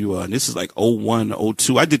 with SOUL. And this is like 01,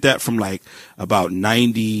 02. I did that from like about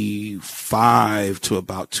 95 to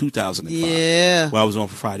about 2005. Yeah. Where I was on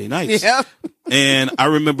for Friday nights. Yep. And I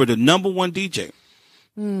remember the number one DJ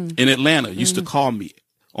in Atlanta used to call me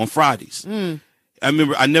on Fridays. I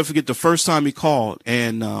remember, I never forget the first time he called,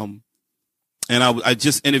 and I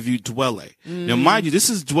just interviewed Dwelle. Now, mind you, this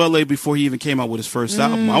is Dwelle before he even came out with his first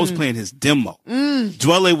album. I was playing his demo.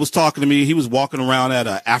 Dwelle was talking to me. He was walking around at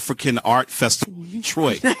an African art festival in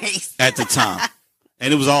Detroit at the time.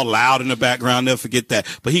 And it was all loud in the background. Never forget that.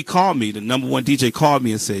 But he called me. The number one DJ called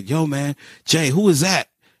me and said, "Yo, man, Jay, who is that?"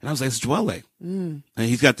 And I was like, "It's Dwelle." And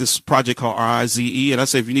he's got this project called RIZE. And I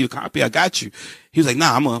said, "If you need a copy, I got you." He was like,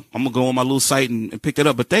 "Nah, I'm gonna go on my little site and pick it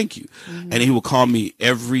up, but thank you." And he would call me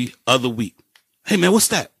every other week. "Hey, man, what's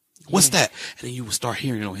that? What's that?" And then you would start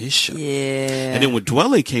hearing it on his show. Yeah. And then when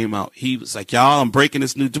Dwelle came out, he was like, "Y'all, I'm breaking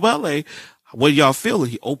this new Dwelle. What do y'all feel?"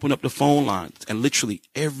 And he opened up the phone lines, and literally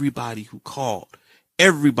everybody who called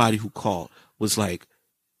was like,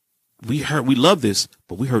 we love this,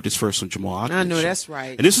 but we heard this first on Jamal Ahmad. I know, show. that's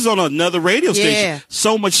right. And this was on another radio station.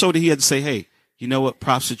 So much so that he had to say, "Hey, you know what?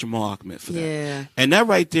 Props to Jamal Ahmad for that." Yeah. And that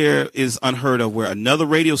right there is unheard of, where another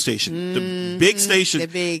radio station, the big station,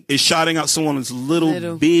 is shouting out someone's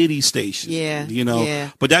little bitty station. Yeah. Yeah.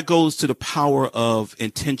 But that goes to the power of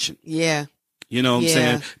intention. Yeah. You know what I'm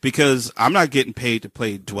saying? Because I'm not getting paid to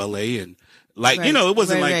play Dwelle, and it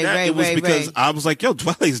wasn't like that. It was because I was like, "Yo,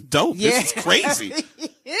 Dwelle's dope. This is crazy."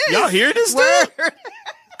 Y'all hear this dude?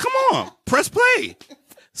 Come on, press play.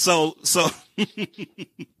 So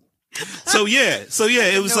yeah,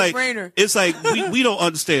 it was it's like we don't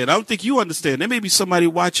understand. I don't think you understand. There may be somebody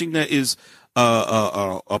watching that is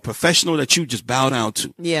a professional that you just bow down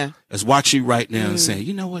to. Yeah, that's watching right now and saying,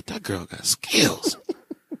 "You know what? That girl got skills."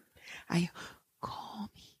 Call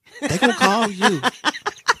me. They gonna call you.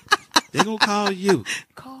 They're going to call you.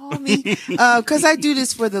 Call me. Because I do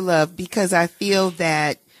this for the love, because I feel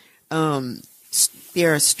that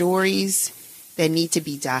there are stories that need to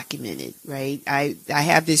be documented, right? I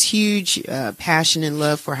have this huge passion and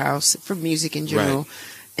love for music in general. Right.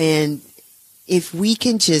 And if we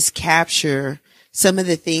can just capture some of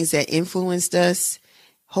the things that influenced us,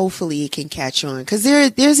 hopefully it can catch on, because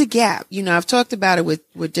there's a gap. I've talked about it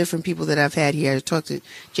with different people that I've had here. I've talked to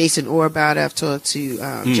Jason Orr about it. I've talked to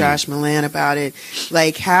Josh Milan about it.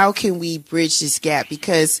 Like, how can we bridge this gap?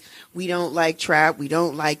 Because we don't like trap. We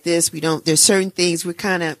don't like this. There's certain things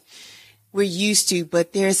we're used to,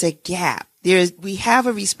 but there's a gap. We have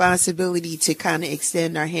a responsibility to kind of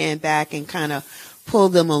extend our hand back and kind of pull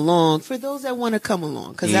them along for those that want to come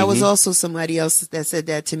along. Because that was also somebody else that said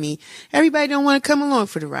that to me. Everybody don't want to come along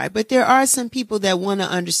for the ride, but there are some people that want to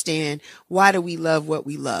understand, why do we love what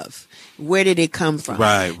we love? Where did it come from?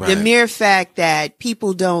 Right. The mere fact that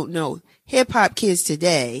people don't know, hip hop kids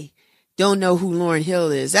today don't know who Lauryn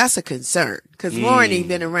Hill is, that's a concern, because Lauryn ain't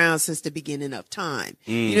been around since the beginning of time.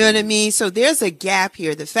 You know what I mean? So there's a gap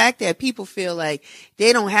here. The fact that people feel like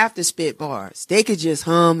they don't have to spit bars, they could just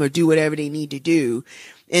hum or do whatever they need to do,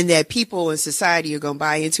 and that people in society are going to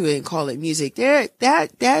buy into it and call it music.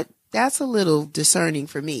 That's a little discerning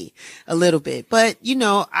for me, a little bit. But,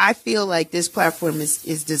 I feel like this platform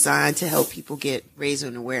is designed to help people raise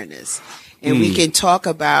an awareness. And we can talk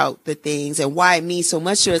about the things and why it means so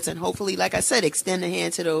much to us. And hopefully, like I said, extend a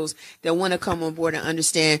hand to those that want to come on board and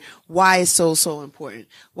understand why it's so important.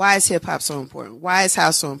 Why is hip hop so important? Why is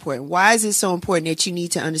house so important? Why is it so important that you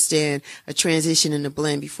need to understand a transition and a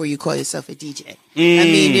blend before you call yourself a DJ? I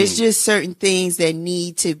mean, there's just certain things that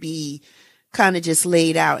need to be kind of just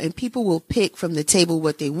laid out, and people will pick from the table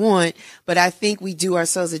what they want. But I think we do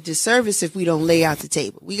ourselves a disservice if we don't lay out the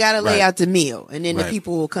table. We got to lay out the meal, and then the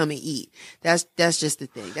people will come and eat. That's just the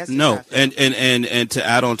thing. That's and to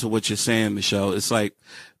add on to what you're saying, Michelle, it's like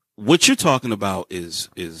what you're talking about is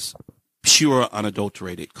pure,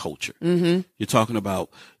 unadulterated culture. You're talking about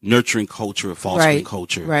nurturing culture, fostering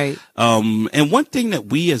culture. Right. And one thing that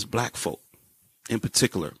we as Black folk, in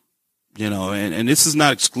particular, and this is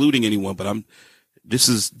not excluding anyone, but this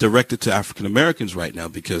is directed to African Americans right now,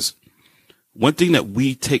 because one thing that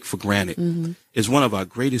we take for granted is one of our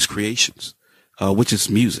greatest creations, which is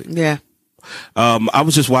music. Yeah. I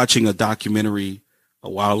was just watching a documentary a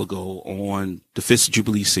while ago on the Fifth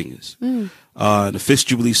Jubilee Singers. The Fifth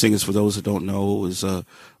Jubilee Singers, for those that don't know, is a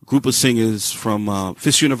group of singers from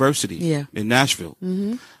Fisk University in Nashville.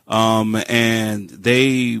 And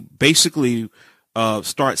they basically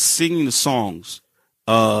start singing the songs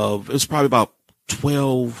of, it was probably about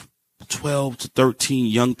 12 to 13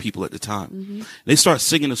 young people at the time. Mm-hmm. They start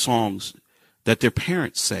singing the songs that their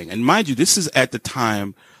parents sang. And mind you, this is at the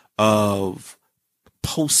time of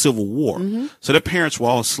post-Civil War. Mm-hmm. So their parents were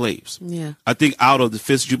all slaves. Yeah. I think out of the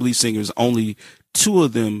Fifth Jubilee singers, only 2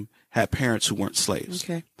 of them had parents who weren't slaves.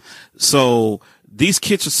 Okay. So these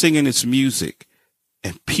kids are singing this music,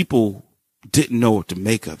 and people didn't know what to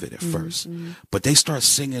make of it at first. But they start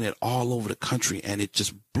singing it all over the country, and it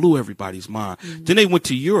just blew everybody's mind. Then they went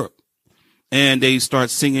to Europe, and they start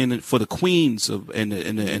singing it for the queens of and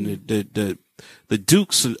the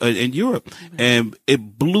dukes in Europe, and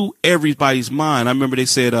it blew everybody's mind. I remember they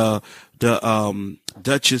said the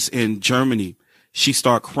Duchess in Germany, she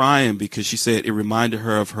started crying because she said it reminded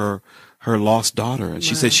her of her lost daughter, and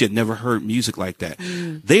she said she had never heard music like that.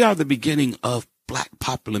 They are the beginning of Black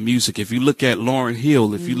popular music. If you look at Lauryn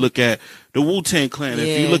Hill, if you look at the Wu-Tang Clan,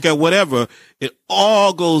 if you look at whatever, it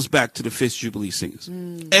all goes back to the Fifth Jubilee singers.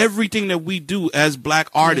 Everything that we do as Black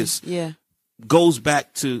artists goes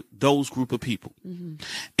back to those group of people.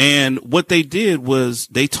 And what they did was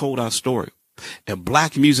they told our story. And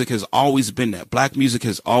Black music has always been that. Black music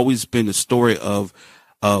has always been the story of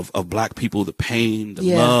Black people, the pain, the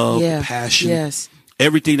love, the passion,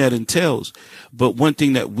 everything that entails. But one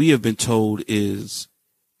thing that we have been told is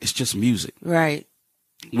it's just music. Right.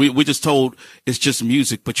 We're just told it's just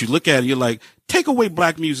music. But you look at it, you're like, take away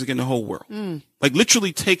Black music in the whole world. Like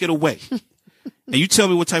literally take it away. And you tell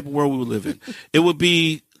me what type of world we would live in. It would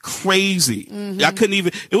be crazy. I couldn't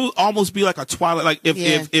even, it would almost be like a Twilight. Like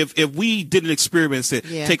if we did an experiment and said,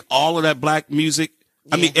 take all of that Black music,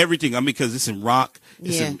 I mean, everything. I mean, because it's in rock,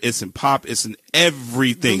 it's in pop, it's in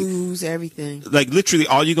everything. Blues, everything. Like literally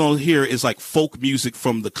all you're going to hear is like folk music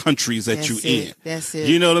from the countries that you're in. That's it.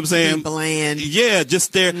 You know what I'm saying? Be bland. Yeah,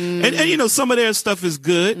 just there. And you know, some of their stuff is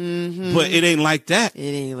good, but it ain't like that. It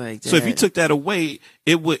ain't like that. So if you took that away,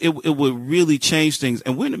 it would really change things.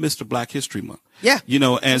 And we're in the midst of Black History Month. Yeah. You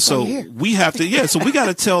know, and so we have to, so we got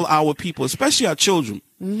to tell our people, especially our children,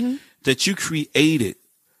 that you created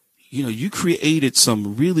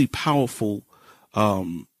some really powerful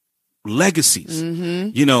legacies,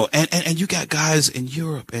 you know, and you got guys in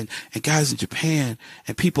Europe and guys in Japan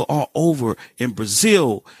and people all over in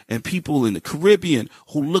Brazil and people in the Caribbean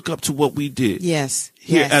who look up to what we did.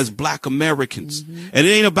 Here as Black Americans. And it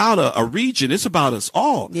ain't about a region. It's about us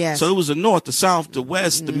all. So it was the North, the South, the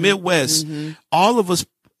West, the Midwest. All of us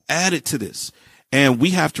added to this. And we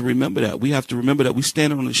have to remember that. We have to remember that we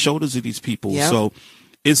stand on the shoulders of these people. So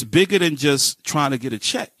it's bigger than just trying to get a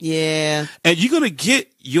check. And you're going to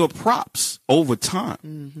get your props over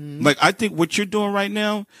time. Like, I think what you're doing right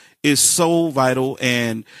now is so vital.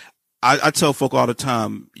 And I tell folk all the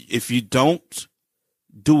time, if you don't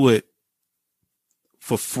do it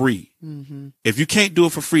for free, if you can't do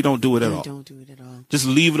it for free, don't do it at all. Don't do it at all. Just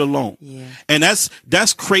leave it alone. And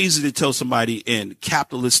that's crazy to tell somebody in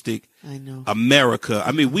capitalistic America.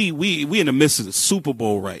 I mean, we in the midst of the Super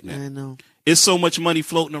Bowl right now. I know. It's so much money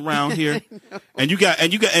floating around here. And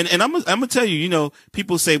I'm gonna tell you, you know,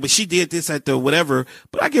 people say, but she did this at the whatever,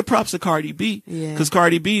 but I give props to Cardi B. Cause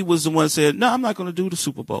Cardi B was the one that said, no, I'm not going to do the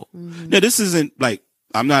Super Bowl. Now, this isn't like,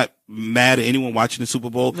 I'm not mad at anyone watching the Super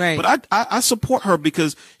Bowl, but I support her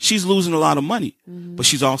because she's losing a lot of money, but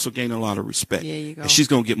she's also gaining a lot of respect. You go. And she's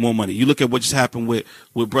going to get more money. You look at what just happened with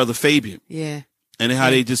Brother Fabian. And how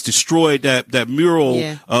they just destroyed that mural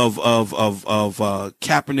of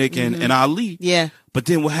Kaepernick and Ali. But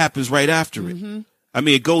then what happens right after it? I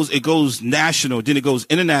mean, it goes national, then it goes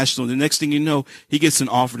international. The next thing you know, he gets an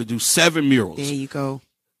offer to do 7 murals. There you go.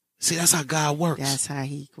 See, that's how God works. That's how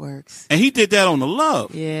he works. And he did that on the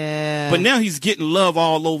love. But now he's getting love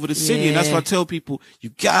all over the city. And that's why I tell people,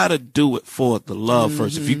 you gotta do it for the love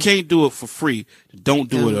first. If you can't do it for free, don't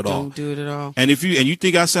do it at all. Don't do it at all. And if you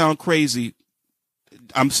think I sound crazy,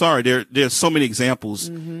 I'm sorry. There's so many examples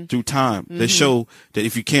through time that show that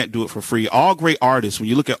if you can't do it for free, all great artists, when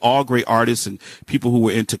you look at all great artists and people who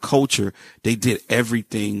were into culture, they did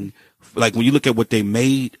everything. Like when you look at what they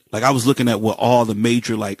made, like I was looking at what all the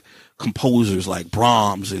major like composers like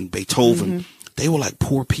Brahms and Beethoven, they were like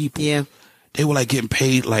poor people. They were like getting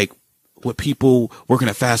paid like what people working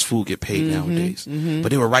at fast food get paid nowadays. But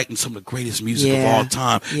they were writing some of the greatest music of all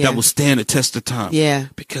time that will stand the test of time.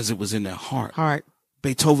 Because it was in their heart.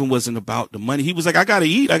 Beethoven wasn't about the money. He was like, I got to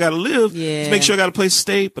eat. I got to live. Just make sure I got a place to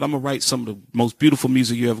stay. But I'm going to write some of the most beautiful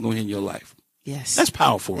music you're ever going to hear in your life. Yes. That's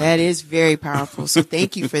powerful. That is very powerful. So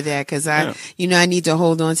thank you for that. Cause I need to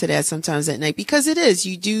hold on to that sometimes at night because it is,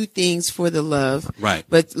 you do things for the love, right?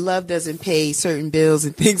 But love doesn't pay certain bills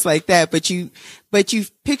and things like that. But you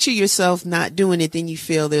picture yourself not doing it, then you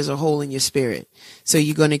feel there's a hole in your spirit. So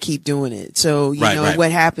you're going to keep doing it. So, you know,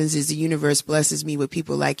 what happens is the universe blesses me with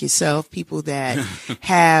people like yourself, people that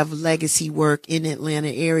have legacy work in the Atlanta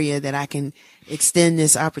area that I can extend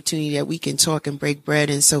this opportunity that we can talk and break bread.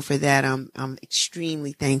 And so for that, I'm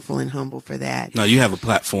extremely thankful and humble for that. No, you have a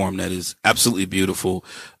platform that is absolutely beautiful.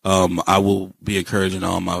 I will be encouraging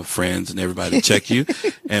all my friends and everybody to check you.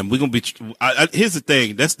 And we're going to be, here's the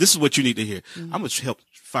thing. This is what you need to hear. I'm going to help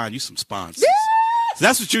find you some sponsors. So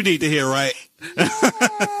that's what you need to hear, right?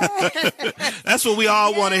 That's what we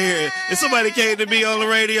all want to hear. If somebody came to me on the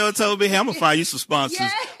radio and told me, hey, I'm going to find you some sponsors.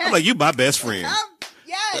 I'm like, you my best friend.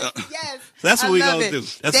 Yes. So that's what we're going to do.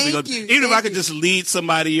 That's what we're going to do. Even if I could just lead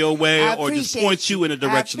somebody your way or just point you in the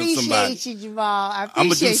direction of somebody. I appreciate you, Jamal. I appreciate I'm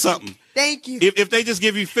going to do something. Thank you. If they just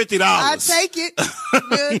give you $50, I'll take it.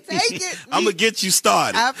 We'll take it. I'm going to get you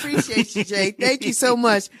started. I appreciate you, Jay. Thank you so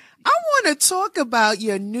much. I want to talk about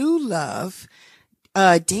your new love,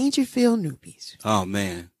 Dangerfield Newbies. Oh,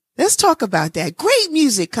 man. Let's talk about that. Great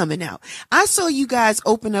music coming out. I saw you guys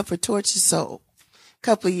open up for Torture Soul a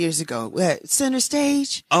couple of years ago at Center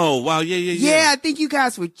Stage. Oh, wow. Yeah. Yeah, I think you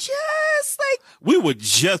guys were just like. We were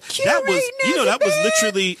just, that was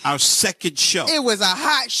literally our second show. It was a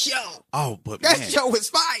hot show. Oh, but that man, show was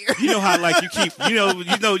fire. You know how like you keep, you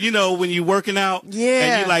know, when you're working out,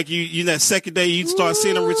 yeah, and you that second day you start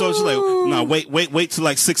seeing the results. You're like, no, wait till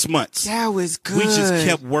like 6 months. That was good. We just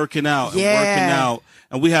kept working out and working out,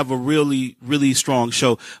 and we have a really, really strong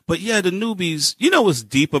show. But yeah, the Newbies, you know, what's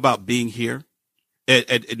deep about being here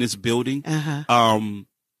in this building,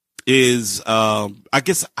 is I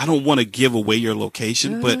guess I don't want to give away your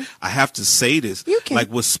location, but I have to say this. Like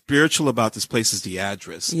what's spiritual about this place is the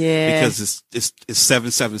address. Yeah. Because it's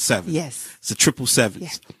 777. Yes. It's a 777. Yeah.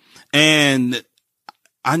 And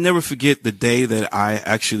I never forget the day that I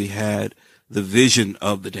actually had the vision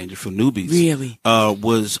of the Dangerfield Newbies. Really?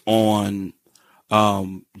 Was on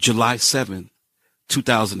July 7th.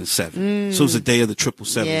 2007. So it was the day of the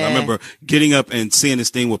 777. Yeah. I remember getting up and seeing this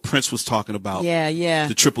thing where Prince was talking about the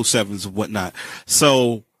 777s and whatnot.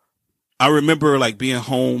 So I remember like being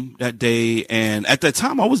home that day, and at that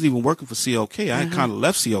time I wasn't even working for CLK. I had kind of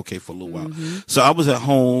left CLK for a little while. So I was at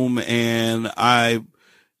home and I,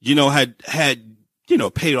 had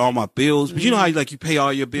paid all my bills, but you know how you pay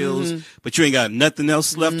all your bills, but you ain't got nothing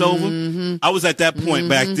else left over. I was at that point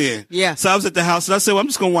back then. Yeah. So I was at the house and I said, well, I'm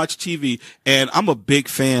just going to watch TV. And I'm a big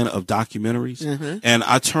fan of documentaries. And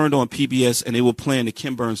I turned on PBS and they were playing the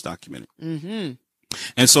Ken Burns documentary.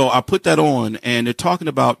 And so I put that on and they're talking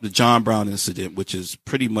about the John Brown incident, which is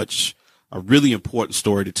pretty much a really important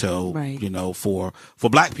story to tell, for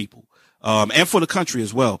black people, and for the country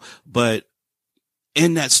as well. But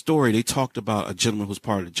in that story, they talked about a gentleman who was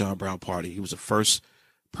part of the John Brown party. He was the first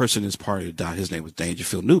person in his party to die. His name was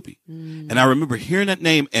Dangerfield Newby. And I remember hearing that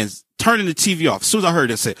name and turning the TV off. As soon as I heard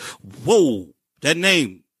it, I said, whoa, that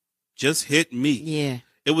name just hit me. Yeah.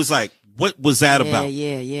 It was like, what was that about?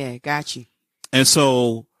 Yeah. Got you. And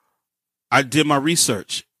so I did my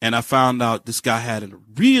research and I found out this guy had a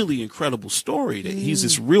really incredible story, that he's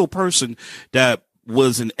this real person that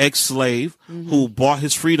was an ex-slave who bought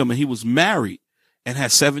his freedom, and he was married and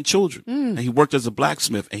had 7 children. And he worked as a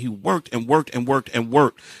blacksmith, and he worked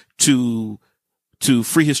to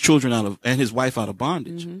free his children and his wife out of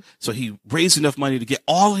bondage. So he raised enough money to get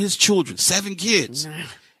all his children, 7 kids,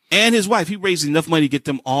 and his wife. He raised enough money to get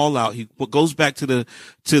them all out. He goes back to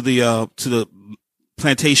the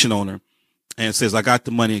plantation owner and says, I got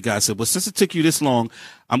the money. And God said, well, since it took you this long,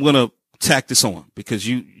 I'm going to tack this on because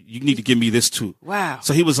you need to give me this too. Wow.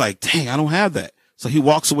 So he was like, dang, I don't have that. So he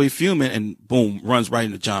walks away fuming and boom, runs right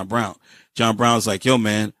into John Brown. John Brown's like, yo,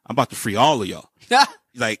 man, I'm about to free all of y'all.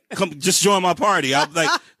 Like, come, just join my party. I'm like,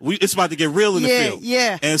 it's about to get real in the field.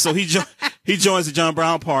 Yeah. And so he joins the John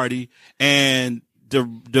Brown party, and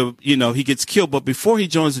he gets killed. But before he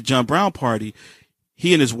joins the John Brown party,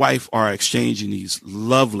 he and his wife are exchanging these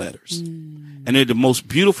love letters. And they're the most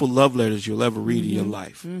beautiful love letters you'll ever read in your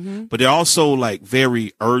life. But they're also like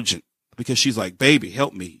very urgent. Because she's like, baby,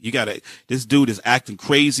 help me. This dude is acting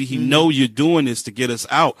crazy. He know you're doing this to get us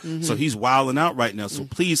out. So he's wilding out right now. So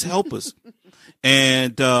please help us.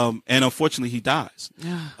 And unfortunately he dies.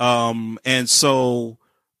 And so,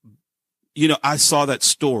 I saw that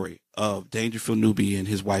story of Dangerfield Newby and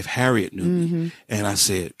his wife, Harriet Newby. And I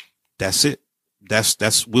said, that's it.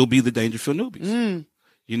 We'll be the Dangerfield Newbies.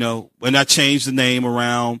 And I changed the name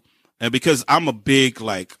around. And because I'm big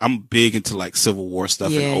into like Civil War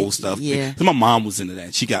stuff and old stuff. Yeah. So my mom was into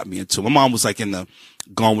that. She got me into it. My mom was like in the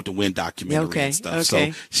Gone with the Wind documentary and stuff.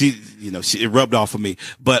 So it rubbed off of me.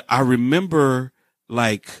 But I remember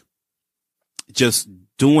like just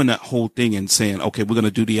doing that whole thing and saying, okay, we're going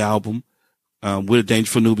to do the album. We're the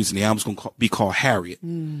Dangerful Newbies, and the album's going to be called Harriet.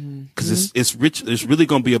 Because it's really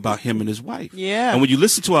going to be about him and his wife. Yeah. And when you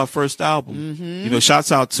listen to our first album, you know,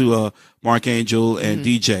 shouts out to Mark Angel and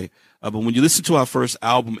DJ. But when you listen to our first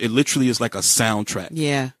album, it literally is like a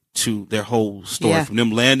soundtrack to their whole story, from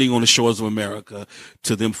them landing on the shores of America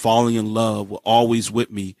to them falling in love with Always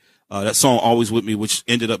With Me. That song Always With Me, which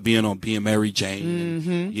ended up being on Being Mary Jane,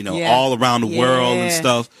 and, you know, all around the world and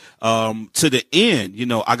stuff. To the end, you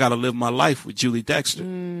know, I Gotta Live My Life with Julie Dexter.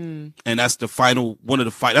 And that's the final,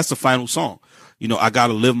 that's the final song. You know, I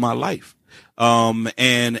Gotta Live My Life.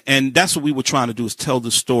 And that's what we were trying to do, is tell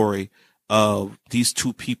the story of these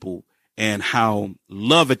two people and how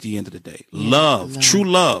love at the end of the day, true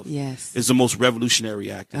love is the most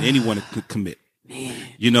revolutionary act that anyone could commit. Man.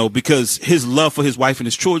 You know, because his love for his wife and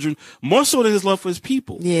his children, more so than his love for his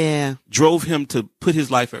people, drove him to put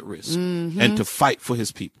his life at risk and to fight for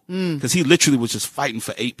his people. Because he literally was just fighting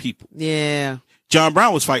for 8 people. Yeah. John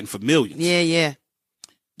Brown was fighting for millions. Yeah.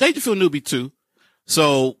 Dangerfield Newbie too.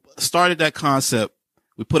 So started that concept.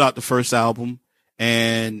 We put out the first album,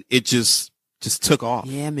 and it just took off.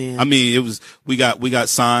 Yeah, man. I mean, we got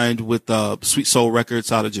signed with Sweet Soul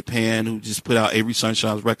Records out of Japan, who just put out Avery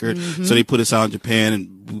Sunshine's record. So they put us out in Japan,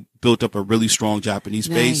 and we built up a really strong Japanese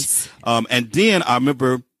base. And then I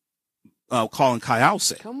remember calling Kai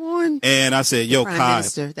Alce. Come on. And I said, "Yo, Kai,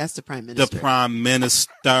 Minister. That's the Prime Minister. The Prime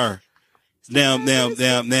Minister." Now,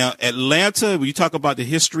 Atlanta, when you talk about the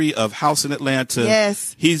history of house in Atlanta,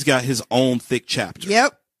 he's got his own thick chapter.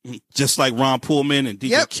 Yep. Just like Ron Pullman and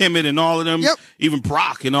Deacon Kimmett and all of them, even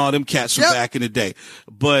Brock and all them cats from back in the day.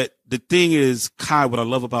 But the thing is, Kai, what I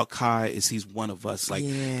love about Kai is he's one of us. Like,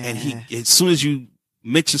 and he, as soon as you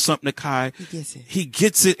mention something to Kai, he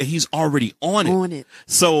gets it and he's already on it.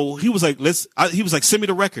 So he was like, send me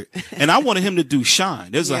the record. And I wanted him to do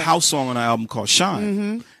Shine. There's a house song on our album called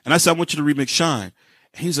Shine. And I said, I want you to remix Shine.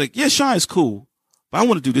 And he's like, yeah, Shine is cool, but I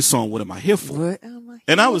want to do this song. What am I here for?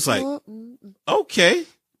 And I was like, okay.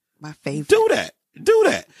 My favorite. Do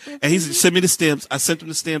that. And he sent me the stems. I sent him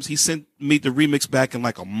the stems. He sent me the remix back in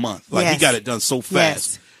like a month. Like he got it done so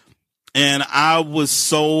fast. And I was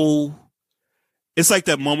so, it's like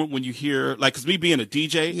that moment when you hear, like, cause me being a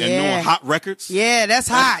DJ and knowing hot records. Yeah, that's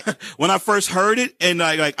hot. When I first heard it and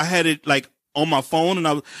I had it like on my phone, and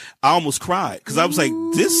I almost cried, cause I was like,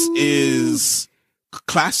 this is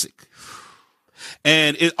classic.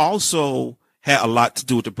 And it also had a lot to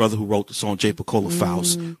do with the brother who wrote the song, J. Picola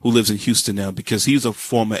Faust, who lives in Houston now, because he's a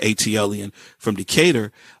former ATLian from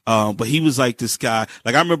Decatur. But he was like this guy.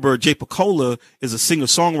 Like, I remember J. Picola is a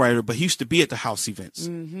singer-songwriter, but he used to be at the house events.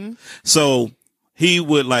 So he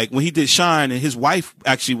would, like, when he did Shine, and his wife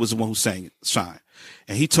actually was the one who sang it, Shine.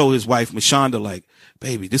 And he told his wife, Mashonda, like,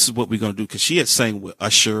 baby, this is what we're going to do. Cause she had sang with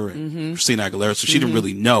Usher and Christina Aguilera. So she didn't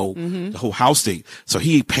really know the whole house thing. So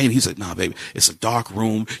he's like, nah, baby, it's a dark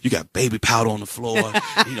room. You got baby powder on the floor.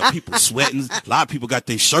 You know, people sweating. A lot of people got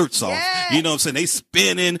their shirts off. You know what I'm saying? They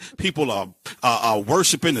spinning. People are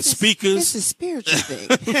worshiping the speakers. It's a spiritual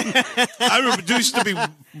thing. I remember dudes used to be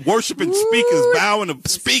worshiping speakers, bowing to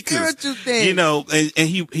speakers. Spiritual thing. You know, and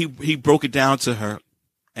he broke it down to her.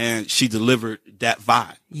 And she delivered that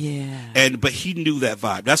vibe. Yeah. But he knew that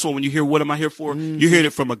vibe. That's why when you hear What Am I Here For? You're hearing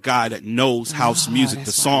it from a guy that knows house music,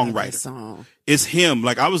 the songwriter. It's him.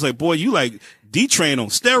 Like, I was like, boy, you like D-Train on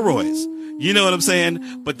steroids. You know what I'm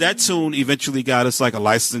saying? But that tune eventually got us like a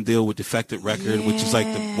licensing deal with Defected Record, which is like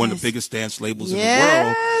one of the biggest dance labels in the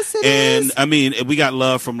world. And I mean, we got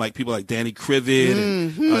love from like people like Danny Krivit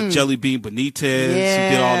and Jelly Bean Benitez,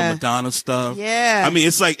 who did all the Madonna stuff. Yeah. I mean,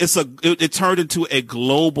 it's like, it turned into a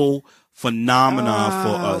global phenomenon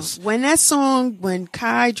for us. When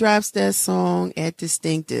Kai drops that song at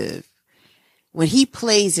Distinctive, when he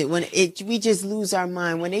plays it, we just lose our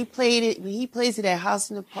mind. When he plays it at House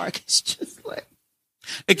in the Park, it's just like,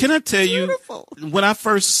 and can I tell beautiful. You, when I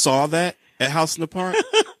first saw that at House in the Park,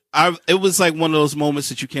 it was like one of those moments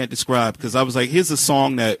that you can't describe, because I was like, here's a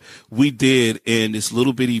song that we did in this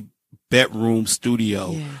little bitty bedroom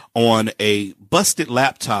studio on a busted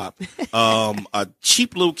laptop, a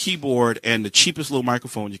cheap little keyboard, and the cheapest little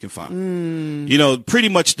microphone you can find. You know, pretty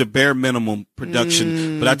much the bare minimum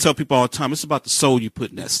production. But I tell people all the time, it's about the soul you put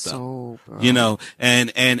in that stuff. Soul, bro. You know,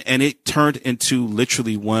 and it turned into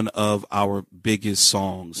literally one of our biggest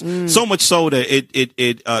songs. So much so that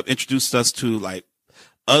it introduced us to like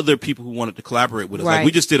other people who wanted to collaborate with us. Right. Like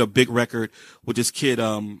we just did a big record with this kid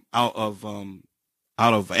out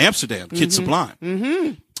of Amsterdam, Kid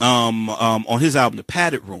Sublime. On his album The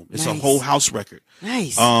Padded Room. It's a whole house record.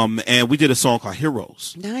 Nice. And we did a song called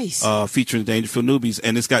Heroes. Nice. Featuring the Dangerfield Newbies,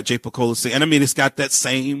 and it's got Jay Picola singing. And I mean, it's got that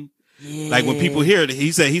same, like when people hear it,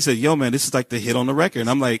 he said, yo man, this is like the hit on the record. And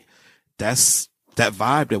I'm like, that's that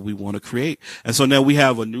vibe that we want to create. And so now we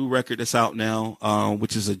have a new record that's out now,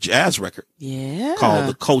 which is a jazz record. Yeah. Called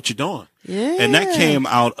The Culture Dawn. Yeah. And that came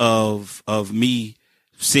out of me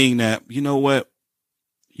seeing that, you know what?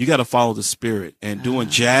 You got to follow the spirit and doing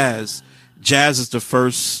jazz. Jazz is the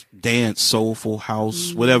first dance, soulful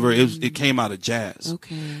house, whatever. It came out of jazz.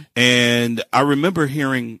 Okay. And I remember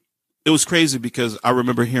hearing, it was crazy because I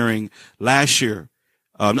remember hearing last year,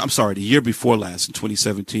 the year before last in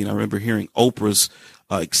 2017, I remember hearing Oprah's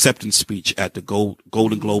acceptance speech at the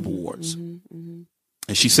Golden Globe Awards. And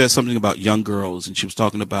she said something about young girls, and she was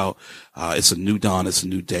talking about it's a new dawn, it's a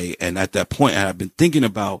new day. And at that point, I've been thinking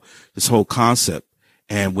about this whole concept.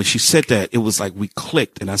 And when she said that, it was like we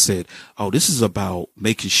clicked, and I said, oh, this is about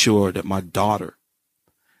making sure that my daughter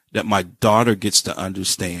gets to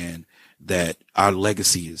understand that our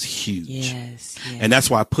legacy is huge. Yes. And that's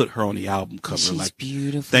why I put her on the album cover. She's like,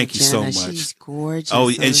 beautiful. Thank you so much. She's gorgeous. Oh,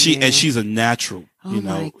 and she's a natural. Oh, you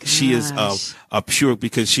know, my gosh. she is a pure,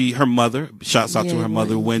 because her mother, shouts out to her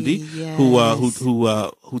mother, Wendy, yes.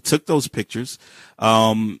 who took those pictures.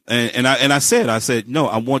 And I said, no,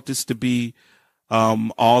 I want this to be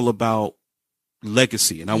all about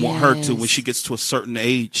legacy. And I want her to, when she gets to a certain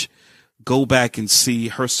age, go back and see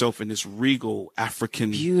herself in this regal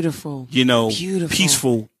African, beautiful,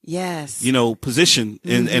 peaceful, position,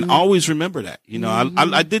 and always remember that.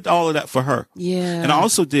 I did all of that for her. Yeah. And I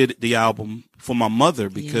also did the album for my mother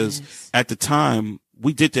because at the time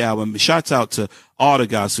we did the album. Shouts out to all the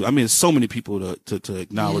guys there's so many people to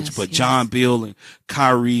acknowledge, but John Bill and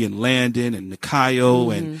Kyrie and Landon and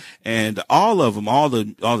Nikayo and all of them, all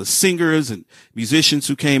the singers and musicians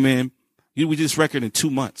who came in. We did this record in 2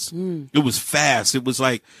 months. It was fast. It was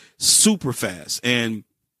like super fast. And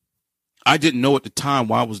I didn't know at the time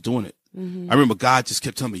why I was doing it. I remember God just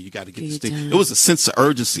kept telling me, you got to get this thing. It was a sense of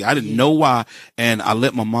urgency. I didn't know why. And I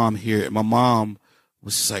let my mom hear it. My mom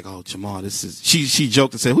was just like, oh, Jamal, she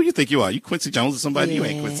joked and said, who you think you are? You Quincy Jones or somebody? You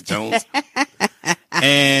ain't Quincy Jones.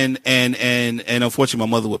 And unfortunately my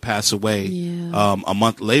mother would pass away, a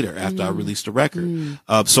month later after I released the record.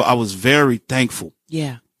 So I was very thankful.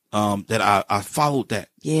 Yeah. That I followed that.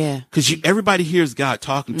 Yeah. Cause everybody hears God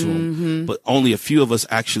talking to them, but only a few of us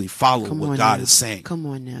actually follow what God is saying. Come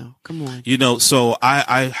on now. Come on. So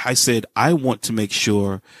I said, I want to make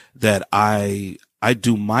sure that I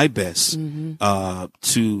do my best,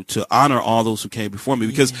 to honor all those who came before me,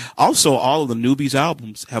 because also all of the Newbies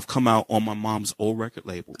albums have come out on my mom's old record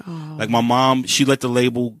label. Oh. Like my mom, she let the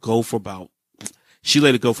label go for about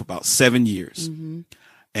 7 years.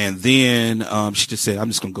 And then, she just said, I'm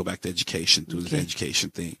just going to go back to education, do this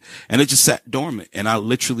education thing. And it just sat dormant. And I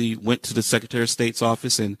literally went to the Secretary of State's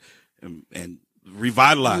office and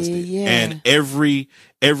revitalized it. Yeah. And every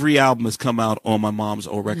album has come out on my mom's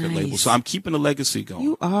old record label. So I'm keeping the legacy going.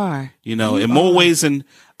 You are. In more ways than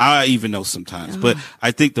I even know sometimes. But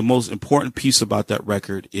I think the most important piece about that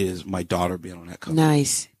record is my daughter being on that cover.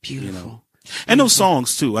 Nice. Beautiful. And those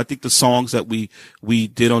songs too. I think the songs that we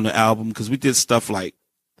did on the album, because we did stuff like,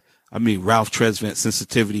 Ralph Tresvant,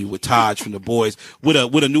 Sensitivity with Taj from the Boys, with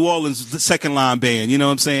a New Orleans second line band, you know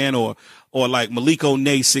what I'm saying? Or like Malik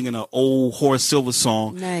O'Neill singing an old Horace Silver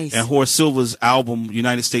song. Nice. And Horace Silver's album,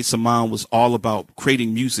 United States of Mind, was all about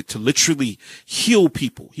creating music to literally heal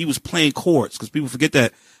people. He was playing chords, because people forget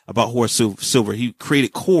that about Horace Silver. He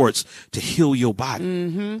created chords to heal your body.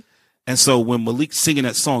 And so when Malik's singing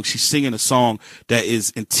that song, she's singing a song that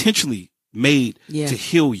is intentionally made to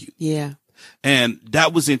heal you. Yeah. And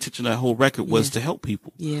that was the intention of that whole record, was to help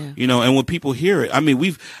people. Yeah. And when people hear it, I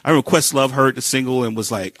remember Questlove heard the single and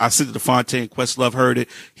was like, I sent it to Fontaine, Questlove heard it.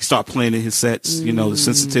 He started playing in his sets, the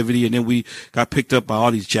Sensitivity. And then we got picked up by all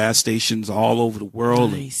these jazz stations all over the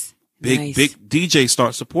world. Nice. And big DJs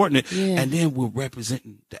start supporting it. Yeah. And then we're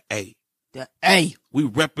representing the A. The A. We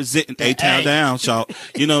representing A-Town Down, y'all.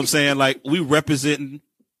 You know what I'm saying? Like, we representing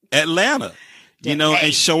Atlanta.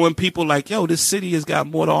 And showing people like, yo, this city has got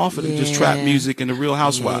more to offer than just trap music and the Real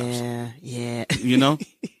Housewives. Yeah.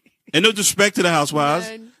 And no disrespect to the Housewives.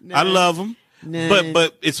 None. I love them.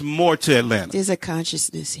 But it's more to Atlanta. There's a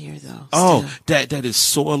consciousness here, though. Oh, that is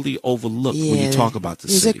sorely overlooked when you talk about the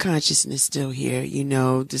city. There's a consciousness still here,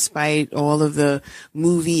 despite all of the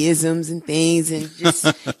movie-isms and things, and just,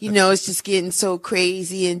 it's just getting so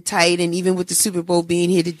crazy and tight. And even with the Super Bowl being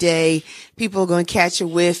here today, people are going to catch a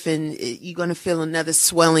whiff, and you're going to feel another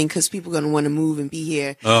swelling because people are going to want to move and be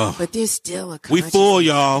here. But there's still a consciousness. We full,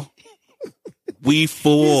 y'all. We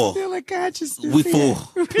full. Still a consciousness. We full.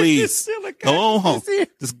 Please. Go home. Here.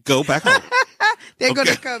 Just go back home. They're going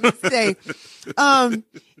to come and stay.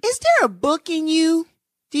 Is there a book in you?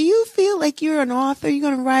 Do you feel like you're an author? You're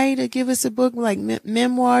going to write or give us a book like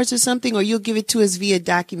memoirs or something, or you'll give it to us via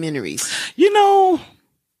documentaries?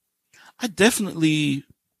 I definitely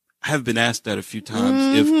have been asked that a few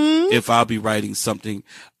times if I'll be writing something.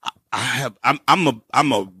 I'm a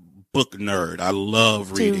book nerd. I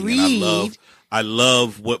love reading, and I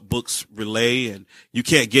love what books relay, and you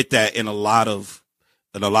can't get that in a lot of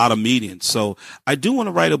mediums. So I do want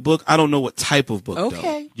to write a book. I don't know what type of book,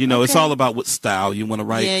 though. It's all about what style you want to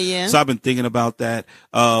write. Yeah. So I've been thinking about that.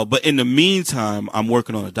 But in the meantime, I'm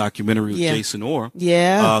working on a documentary with Jason Orr.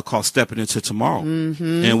 Called Stepping Into Tomorrow.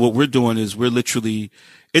 Mm-hmm. And what we're doing is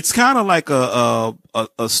it's kind of like a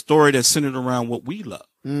story that's centered around what we love,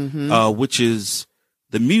 which is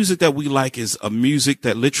the music that we like is a music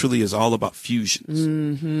that literally is all about fusions.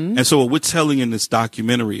 Mm-hmm. And so what we're telling in this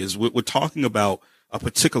documentary is we're talking about a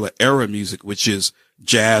particular era of music, which is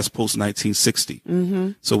jazz post 1960.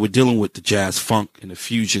 Mm-hmm. So we're dealing with the jazz funk and the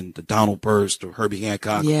fusion, the Donald Byrds, the Herbie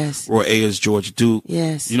Hancock, Roy Ayers, George Duke,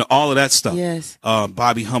 all of that stuff. Yes.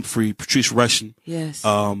 Bobby Humphrey, Patrice Rushen. Yes.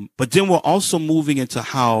 But then we're also moving into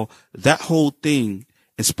how that whole thing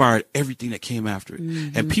inspired everything that came after it.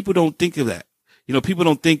 Mm-hmm. And people don't think of that. People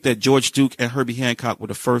don't think that George Duke and Herbie Hancock were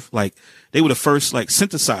the first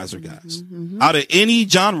synthesizer guys. Mm-hmm. Out of any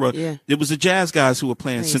genre, it was the jazz guys who were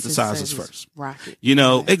playing synthesizers first. Rocket.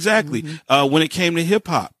 Exactly. Mm-hmm. When it came to hip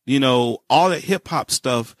hop, all that hip hop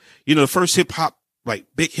stuff, the first hip hop,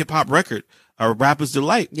 big hip hop record, Rapper's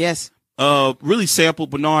Delight. Yes. Really sampled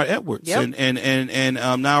Bernard Edwards and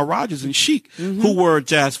Nile Rodgers and Chic, who were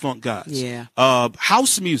jazz funk guys. Yeah.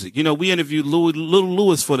 House music. We interviewed Little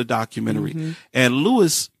Lewis for the documentary, and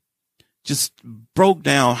Lewis just broke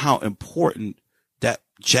down how important that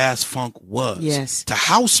jazz funk was to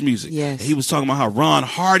house music. Yes. And he was talking about how Ron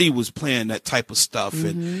Hardy was playing that type of stuff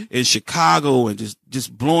in Chicago and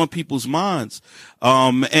just blowing people's minds.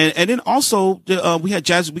 And then also, we got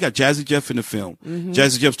Jazzy Jeff in the film. Mm-hmm.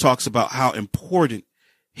 Jazzy Jeff talks about how important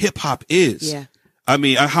hip hop is. Yeah. I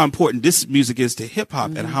mean, how important this music is to hip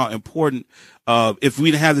hop and how important, if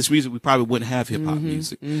we didn't have this music, we probably wouldn't have hip hop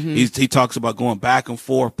music. Mm-hmm. He talks about going back and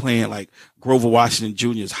forth playing like Grover Washington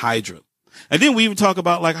Jr.'s Hydra. And then we even talk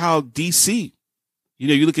about like how DC,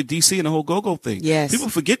 you look at DC and the whole go-go thing. Yes. People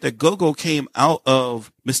forget that go-go came out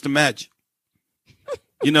of Mr. Magic.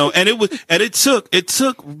 And it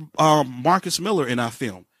took Marcus Miller in our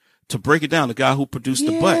film to break it down, the guy who produced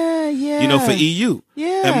the butt, for EU.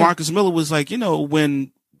 Yeah. And Marcus Miller was like,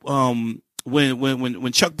 when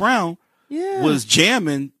Chuck Brown was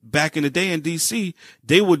jamming back in the day in DC,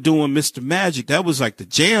 they were doing Mr. Magic. That was like the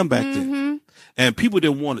jam back then. And people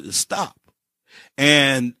didn't want it to stop.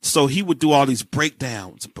 And so he would do all these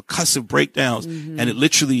breakdowns, percussive breakdowns, and it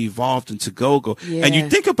literally evolved into go-go. Yeah. And you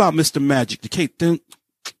think about Mr. Magic, the K,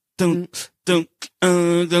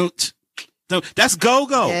 that's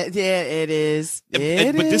go-go. Yeah, it is. But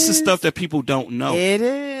this is stuff that people don't know. It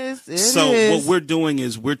is. So what we're doing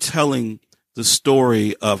is we're telling the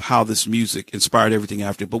story of how this music inspired everything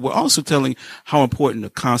after, but we're also telling how important the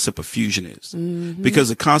concept of fusion is. Mm-hmm. Because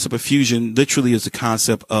the concept of fusion literally is the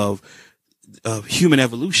concept of human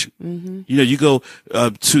evolution. Mm-hmm. You go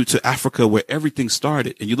to Africa where everything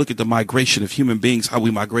started, and you look at the migration of human beings, how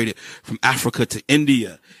we migrated from Africa to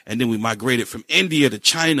India, and then we migrated from India to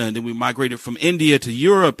China, and then we migrated from India to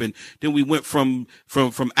Europe, and then we went from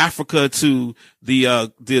Africa to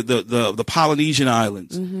the Polynesian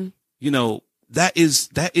islands. Mm-hmm.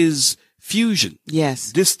 That is fusion.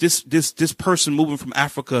 Yes. This person moving from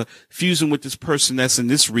Africa, fusing with this person that's in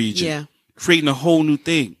this region, creating a whole new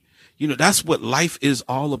thing. That's what life is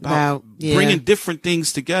all about. Bringing different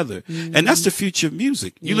things together. Mm-hmm. And that's the future of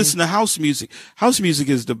music. You listen to house music. House music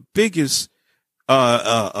is the biggest,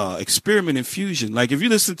 experiment in fusion. Like if you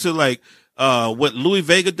listen to what Louis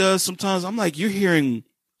Vega does sometimes, I'm like, you're hearing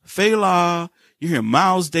Fela, you're hearing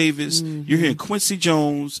Miles Davis, you're hearing Quincy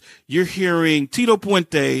Jones, you're hearing Tito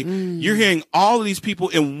Puente, you're hearing all of these people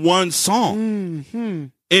in one song. Mm-hmm.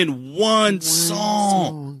 In one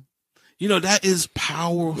song. That is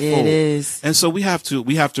powerful. It is. And so we have to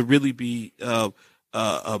really be,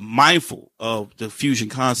 mindful of the fusion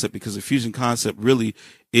concept, because the fusion concept really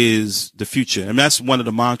is the future. And that's one of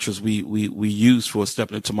the mantras we use for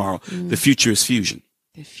Stepping Into Tomorrow. The future is fusion.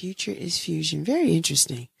 The future is fusion. Very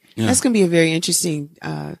interesting. Yeah. That's going to be a very interesting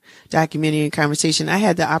documentary and conversation. I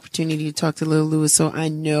had the opportunity to talk to Lil Lewis, so I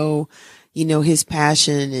know, his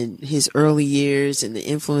passion and his early years and the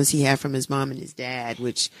influence he had from his mom and his dad,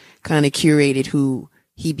 which kind of curated who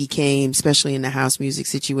he became, especially in the house music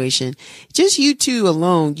situation. Just you two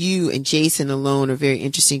alone, you and Jason alone, are very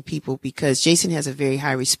interesting people, because Jason has a very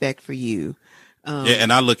high respect for you. Yeah,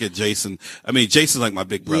 and I look at Jason. I mean, Jason's like my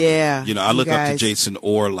big brother. Yeah. I look up to Jason,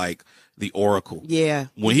 or like the Oracle. Yeah.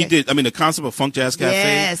 When he did, the concept of Funk Jazz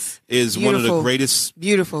Cafe is beautiful. one of the greatest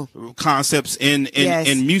concepts in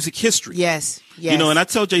music history. Yes. And I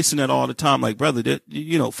tell Jason that all the time, like, brother, that,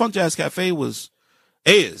 Funk Jazz Cafe is,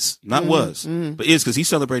 because he's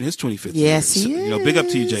celebrating his 25th year. Yes, he is. Big up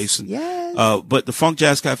to you, Jason. Yes. But the Funk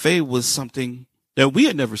Jazz Cafe was something that we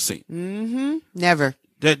had never seen. Mm-hmm. Never.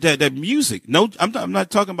 That music. No, I'm not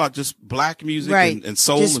talking about just black music and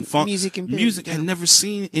soul just and funk. Music had never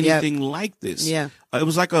seen anything like this. Yeah. It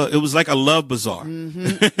was like a love bazaar.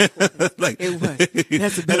 Mm-hmm. Like it was.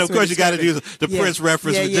 That's the best and of course you got to do the Prince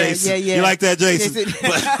reference with Jason. You like that, Jason?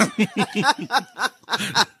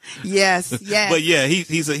 Yes. But yeah,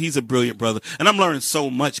 he's a brilliant brother, and I'm learning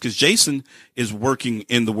so much because Jason is working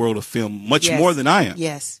in the world of film much more than I am.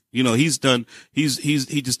 Yes. He just did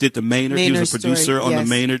the Maynard. He was a producer on the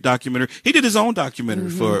Maynard documentary. He did his own documentary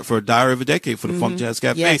for Diary of a Decade for the Funk Jazz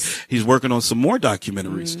Cafe. Yes. He's working on some more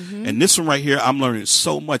documentaries. And this one right here, I'm learning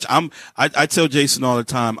so much. I tell Jason all the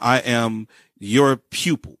time, I am your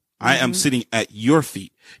pupil. I am sitting at your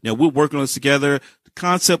feet. Now we're working on this together. The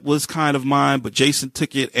concept was kind of mine, but Jason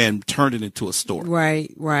took it and turned it into a story.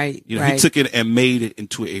 Right. He took it and made it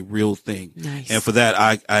into a real thing. Nice. And for that,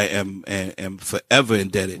 I am forever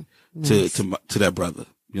indebted to that brother.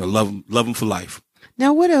 Love him for life.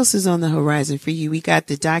 Now, what else is on the horizon for you? We got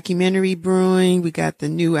the documentary brewing. We got the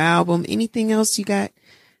new album. Anything else you got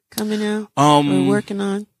coming out or working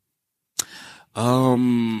on?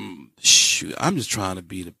 Shoot, I'm just trying to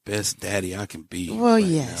be the best daddy I can be. Well,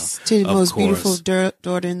 yes, now, to the most beautiful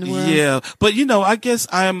daughter in the world. Yeah, but I guess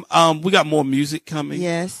we got more music coming.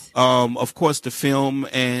 Yes. Of course, the film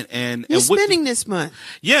and you're spending this month.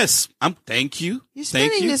 Yes, thank you. You're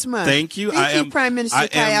spending this month. Thank you. Thank you, Prime Minister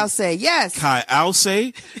Kai Alsay. Yes. Kai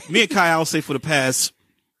Alsay. Me and Kai Alsay for the past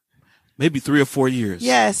maybe 3 or 4 years.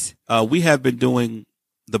 Yes. We have been doing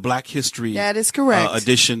the Black History that is correct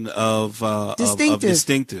edition of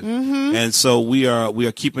Distinctive. Mm-hmm. And so we are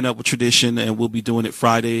keeping up with tradition, and we'll be doing it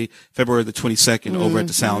Friday, February the 22nd over at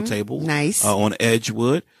the Sound Table. Nice. On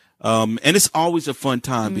Edgewood. And it's always a fun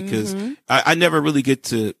time because I never really get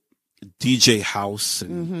to DJ house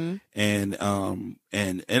and I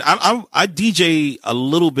DJ a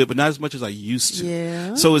little bit, but not as much as I used to.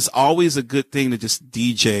 Yeah. So it's always a good thing to just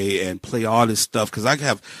DJ and play all this stuff, because I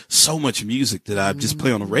have so much music that I just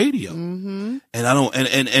play on the radio. And I don't,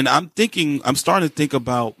 and I'm starting to think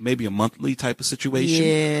about maybe a monthly type of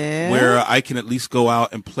situation where I can at least go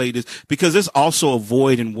out and play this, because there's also a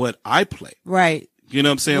void in what I play. Right. You know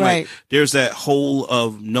what I'm saying? Right. Like there's that hole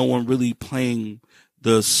of no one really playing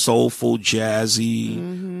the soulful,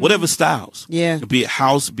 jazzy, whatever styles. Yeah. Be it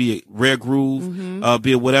house, be it rare groove,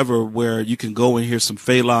 be it whatever, where you can go and hear some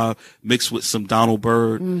Fela mixed with some Donald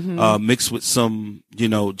Byrd, mixed with some,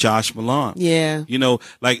 Josh Milan. Yeah.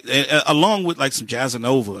 Along with like some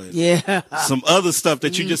Jazzanova and some other stuff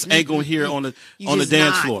that you just ain't gonna hear on the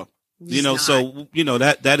dance floor.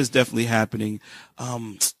 That is definitely happening.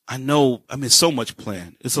 So much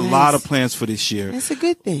planned. It's a lot of plans for this year. That's a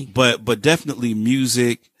good thing. But definitely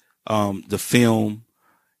music, the film,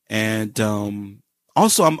 and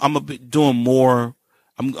also I'm a bit doing more.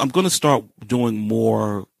 I'm going to start doing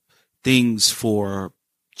more things for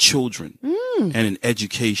children and in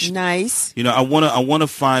education. Nice. I want to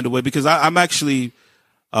find a way, because I'm actually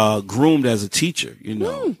groomed as a teacher.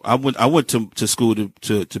 I went to school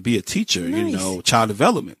to be a teacher. Nice. Child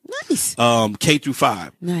development. Nice. K through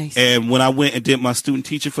 5. Nice. And when I went and did my student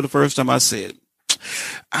teaching for the first time, I said,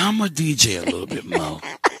 I'm a DJ a little bit more.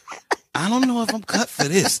 I don't know if I'm cut for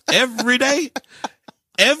this every day.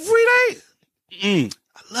 I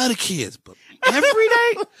love the kids, but every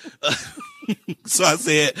day. So I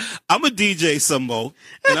said, I'm a DJ some more,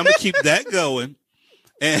 and I'm gonna keep that going.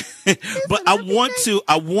 But I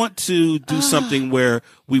want to do something where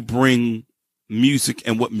we bring music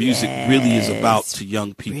and what music really is about to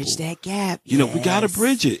young people. Bridge that gap. We got to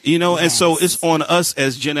bridge it, and so it's on us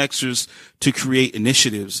as Gen Xers to create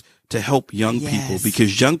initiatives to help young people,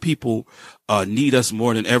 because young people need us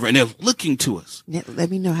more than ever, and they're looking to us. Let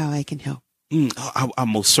me know how I can help. I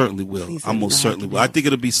most certainly will. I most certainly will. I think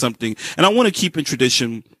it'll be something, and I want to keep in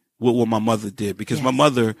tradition with what my mother did, because my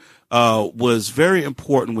mother was very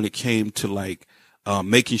important when it came to like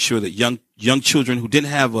making sure that young children who didn't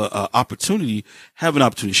have a opportunity have an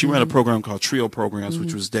opportunity. She ran a program called Trio Programs,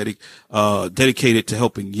 which was dedicated to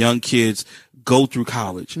helping young kids go through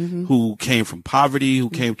college who came from poverty, who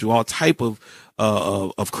came through all type of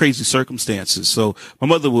crazy circumstances. So my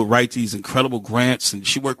mother would write these incredible grants, and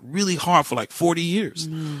she worked really hard for like 40 years,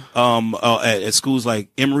 at schools like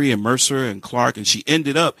Emory and Mercer and Clark. And she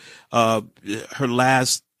ended up, her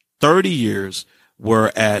last 30 years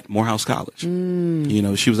were at Morehouse College. You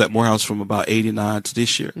know, she was at Morehouse from about 89 to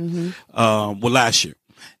this year, last year.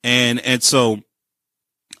 And so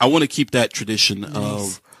I want to keep that tradition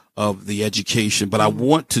of the education, but I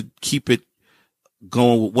want to keep it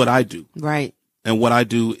going with what I do. Right. And what I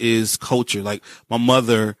do is culture. Like my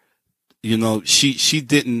mother, you know, she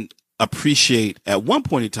didn't appreciate, at one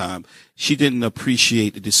point in time, she didn't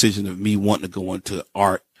appreciate the decision of me wanting to go into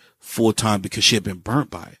art full time, because she had been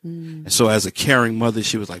burnt by it. And so as a caring mother,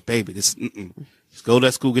 she was like, baby, just go to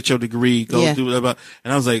that school, get your degree, go do whatever.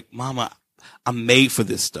 And I was like, Mama, I'm made for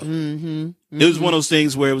this stuff. It was one of those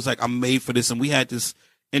things where it was like, I'm made for this. And we had this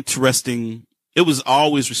interesting, it was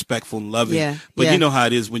always respectful and loving, but you know how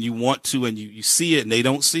it is when you want to and you see it and they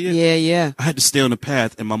don't see it. I had to stay on the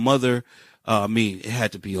path. And my mother, it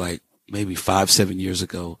had to be like maybe 5-7 years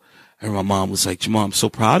ago. And my mom was like, Jamal, I'm so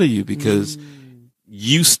proud of you, because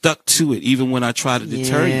you stuck to it even when I tried to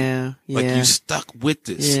deter you. Like you stuck with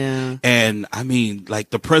this. And I mean,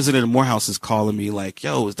 like the president of Morehouse is calling me like,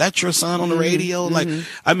 yo, is that your son on the radio? Like,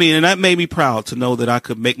 I mean, and that made me proud to know that I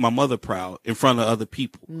could make my mother proud in front of other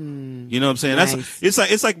people. You know what I'm saying? Nice.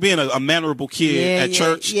 It's like being a mannerable kid at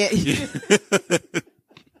church.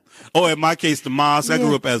 Or in my case, the mosque. I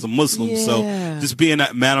grew up as a Muslim. So just being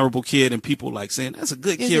that mannerable kid and people like saying, that's a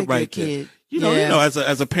good kid right there. You know,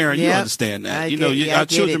 as a parent, you understand that. Our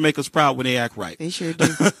children make us proud when they act right. They sure do.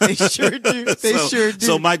 They sure do. They sure do.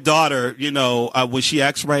 So my daughter, you know, when she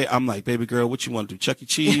acts right, I'm like, baby girl, what you want to do? Chuck E.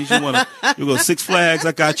 Cheese? You go Six Flags?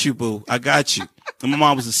 I got you, boo. I got you. And my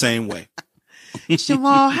mom was the same way.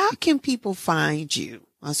 Jamal, how can people find you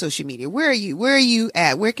on social media? Where are you? Where are you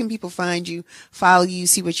at? Where can people find you, follow you,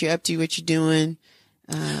 see what you're up to, what you're doing?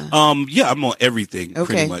 I'm on everything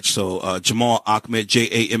pretty much. So, Jamal Ahmad,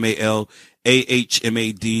 Jamal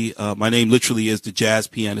Ahmad. My name literally is the jazz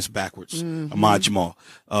pianist backwards. Ahmad Jamal,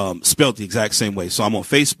 spelled the exact same way. So I'm on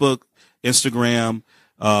Facebook, Instagram,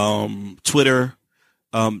 Twitter.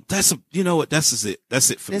 You know what? That's it.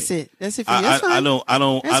 That's it for me. That's it for you. I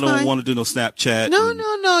don't want to do no Snapchat.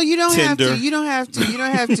 No. You don't Tinder. have to. You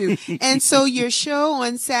don't have to. And so your show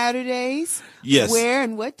on Saturdays. Yes. Where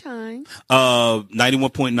and what time?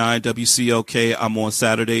 91.9 WCOK. I'm on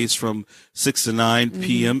Saturdays from 6 to 9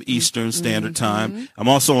 p.m. Eastern Standard Time. I'm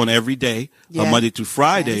also on every day, Monday through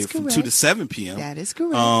Friday from 2 to 7 p.m. That is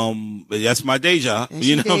correct. That's my day job.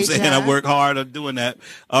 You know what I'm saying? I work hard on doing that.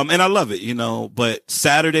 And I love it, you know, but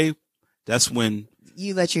Saturday, that's when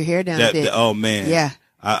you let your hair down a bit. Oh man. Yeah.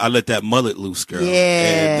 I let that mullet loose, girl.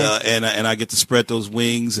 Yeah. And I get to spread those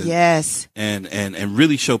wings and, and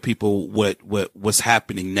really show people what's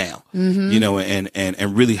happening now, you know,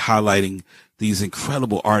 and really highlighting these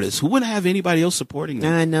incredible artists who wouldn't have anybody else supporting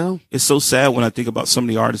them. I know. It's so sad when I think about some of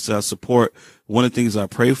the artists that I support. One of the things I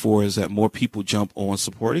pray for is that more people jump on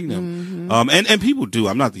supporting them. And people do.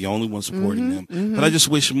 I'm not the only one supporting them, but I just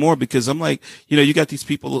wish more, because I'm like, you know, you got these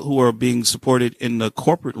people who are being supported in the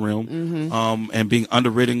corporate realm, and being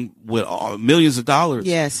underwritten with millions of dollars.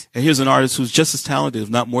 Yes. And here's an artist who's just as talented,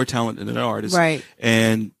 if not more talented than an artist. Right.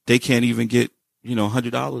 And they can't even get, you know,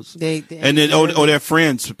 $100. And then, or their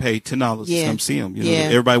friends to pay $10 to come see them. You know,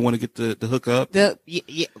 everybody want to get the hook up.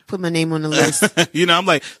 Put my name on the list. You know, I'm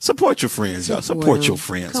like, support your friends, y'all. Support your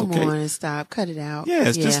friends. Come okay? on and stop. Cut it out.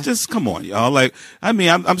 Yes, just come on, y'all. Like, I mean,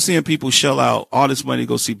 I'm seeing people shell out all this money to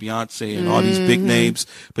go see Beyonce and all these big names,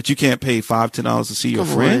 but you can't pay $5-10 to see your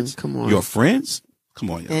friends. Come on. Your friends? Come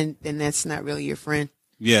on, y'all. And that's not really your friend.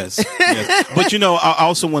 Yes. But, you know, I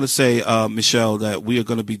also want to say, Michelle, that we are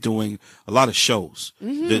going to be doing a lot of shows.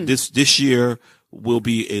 This year will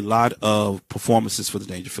be a lot of performances for the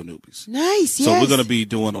Dangerfield Newbies. Nice. So we're going to be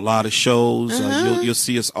doing a lot of shows. You'll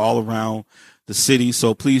see us all around the city.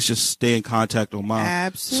 So please just stay in contact on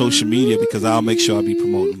my social media, because I'll make sure I'll be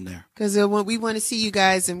promoting them there. Because we want to see you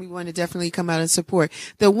guys, and we want to definitely come out and support.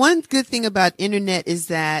 The one good thing about internet is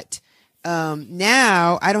that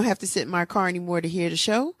now I don't have to sit in my car anymore to hear the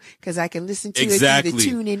show because I can listen to it through the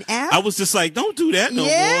TuneIn app. I was just like, don't do that no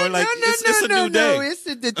more. Like, it's a new day. No, it's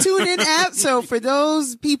the TuneIn app. So for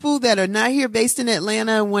those people that are not here based in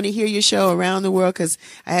Atlanta and want to hear your show around the world, because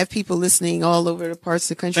I have people listening all over the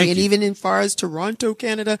parts of the country even in far as Toronto,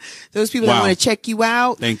 Canada, those people that want to check you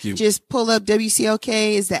out. Thank you. Just pull up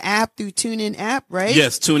WCLK is the app through TuneIn app, right?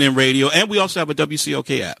 Yes, TuneIn Radio. And we also have a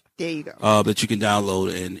WCLK app. There you go. That you can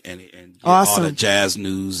download and get awesome. all the jazz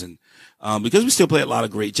news and because we still play a lot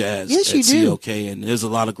of great jazz yes, at CLK and there's a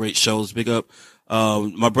lot of great shows. Big up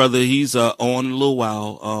my brother, he's on in a little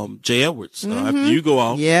while, Jay Edwards. After you go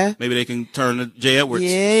off, maybe they can turn to Jay Edwards.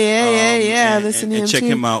 Yeah. Listen to him check too.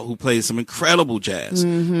 him out, who plays some incredible jazz.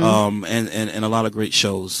 And a lot of great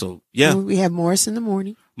shows. So yeah. We have Morris in the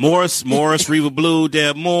morning. Morris, Reva Blue,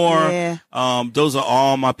 Deb Moore. Yeah. Those are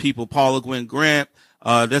all my people. Paula Gwen Grant.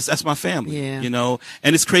 That's my family, you know,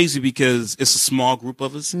 and it's crazy because it's a small group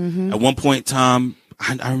of us. At one point in time,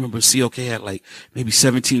 I remember CLK had like maybe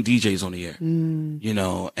 17 DJs on the air, you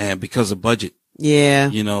know, and because of budget,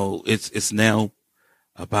 you know, it's now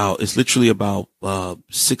it's literally about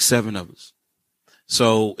 6-7 of us.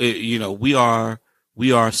 So, you know, we are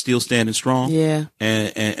still standing strong.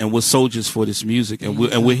 And we're soldiers for this music and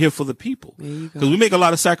we're here for the people because we make a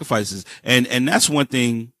lot of sacrifices. And that's one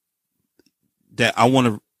thing that I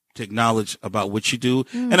want to acknowledge about what you do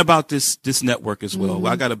and about this network as well.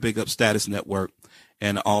 I got to big up Status Network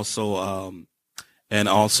and also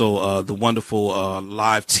the wonderful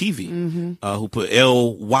Live TV who put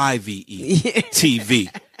LYVE TV.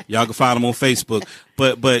 Y'all can find them on Facebook.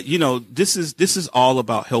 But you know, this is all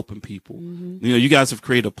about helping people. You know, you guys have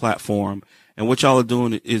created a platform and what y'all are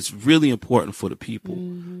doing is really important for the people.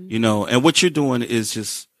 You know, and what you're doing is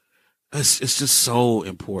just it's just so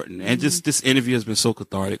important. And just this interview has been so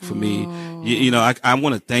cathartic for me. You know, I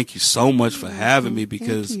want to thank you so much for having me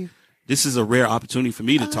because this is a rare opportunity for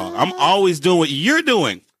me to talk. I'm always doing what you're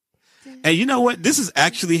doing. And you know what? This has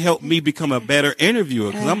actually helped me become a better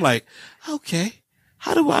interviewer because I'm like, okay,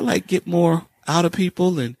 how do I like get more out of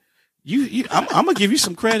people? And I'm going to give you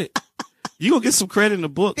some credit. You're going to get some credit in the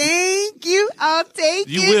book. Thank you. I'll take it.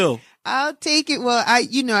 You will. I'll take it. Well,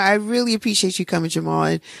 I really appreciate you coming, Jamal.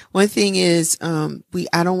 And one thing is,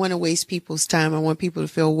 I don't want to waste people's time. I want people to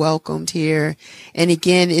feel welcomed here. And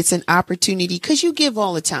again, it's an opportunity because you give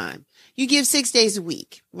all the time. You give 6 days a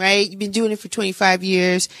week, right? You've been doing it for 25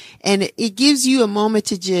 years and it gives you a moment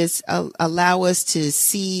to just allow us to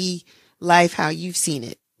see life how you've seen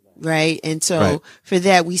it. Right. And so for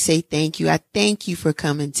that, we say thank you. I thank you for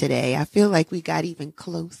coming today. I feel like we got even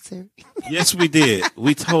closer. Yes, we did.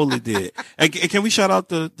 We totally did. And can we shout out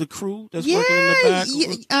the crew that's working in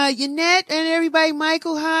the back? Yannette and everybody.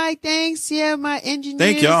 Michael, hi. Thanks. Yeah, my engineers.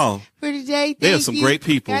 Thank y'all. For today. They are some great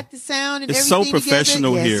people. Got the sound and it's everything. It's so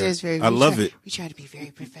professional here. Yes, I love it. We try to be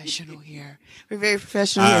very professional here. We're very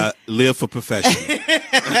professional here. Live for profession.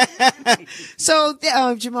 So,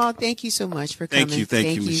 Jamal, thank you so much for coming.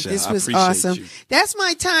 Thank you, Michelle. This was awesome. That's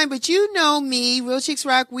my time, but you know me, Real Chicks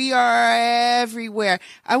Rock, we are everywhere.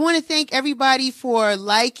 I want to thank everybody for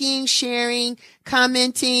liking, sharing,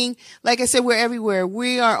 commenting. Like I said, we're everywhere.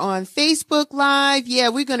 We are on Facebook Live. Yeah,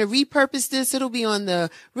 we're going to repurpose this. It'll be on the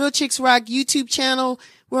Real Chicks Rock YouTube channel.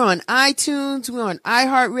 We're on iTunes. We're on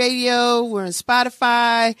iHeartRadio. We're on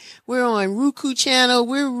Spotify. We're on Roku channel.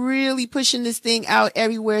 We're really pushing this thing out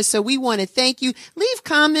everywhere. So we want to thank you. Leave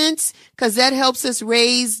comments because that helps us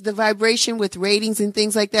raise the vibration with ratings and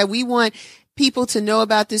things like that. We want people to know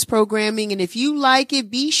about this programming. And if you like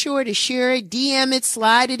it, be sure to share it, DM it,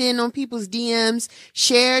 slide it in on people's DMs,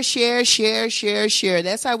 share.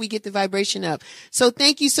 That's how we get the vibration up. So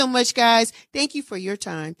thank you so much, guys. Thank you for your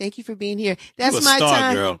time. Thank you for being here. That's you a my star,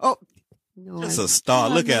 time. Girl. Oh, no, just a star.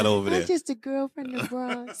 Look at over there. I'm just a girl from the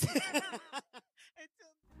Bronx.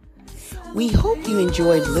 We hope you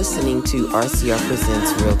enjoyed listening to RCR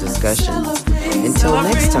Presents Real Discussions. Until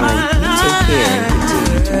next time, you take care and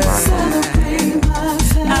continue to rock on.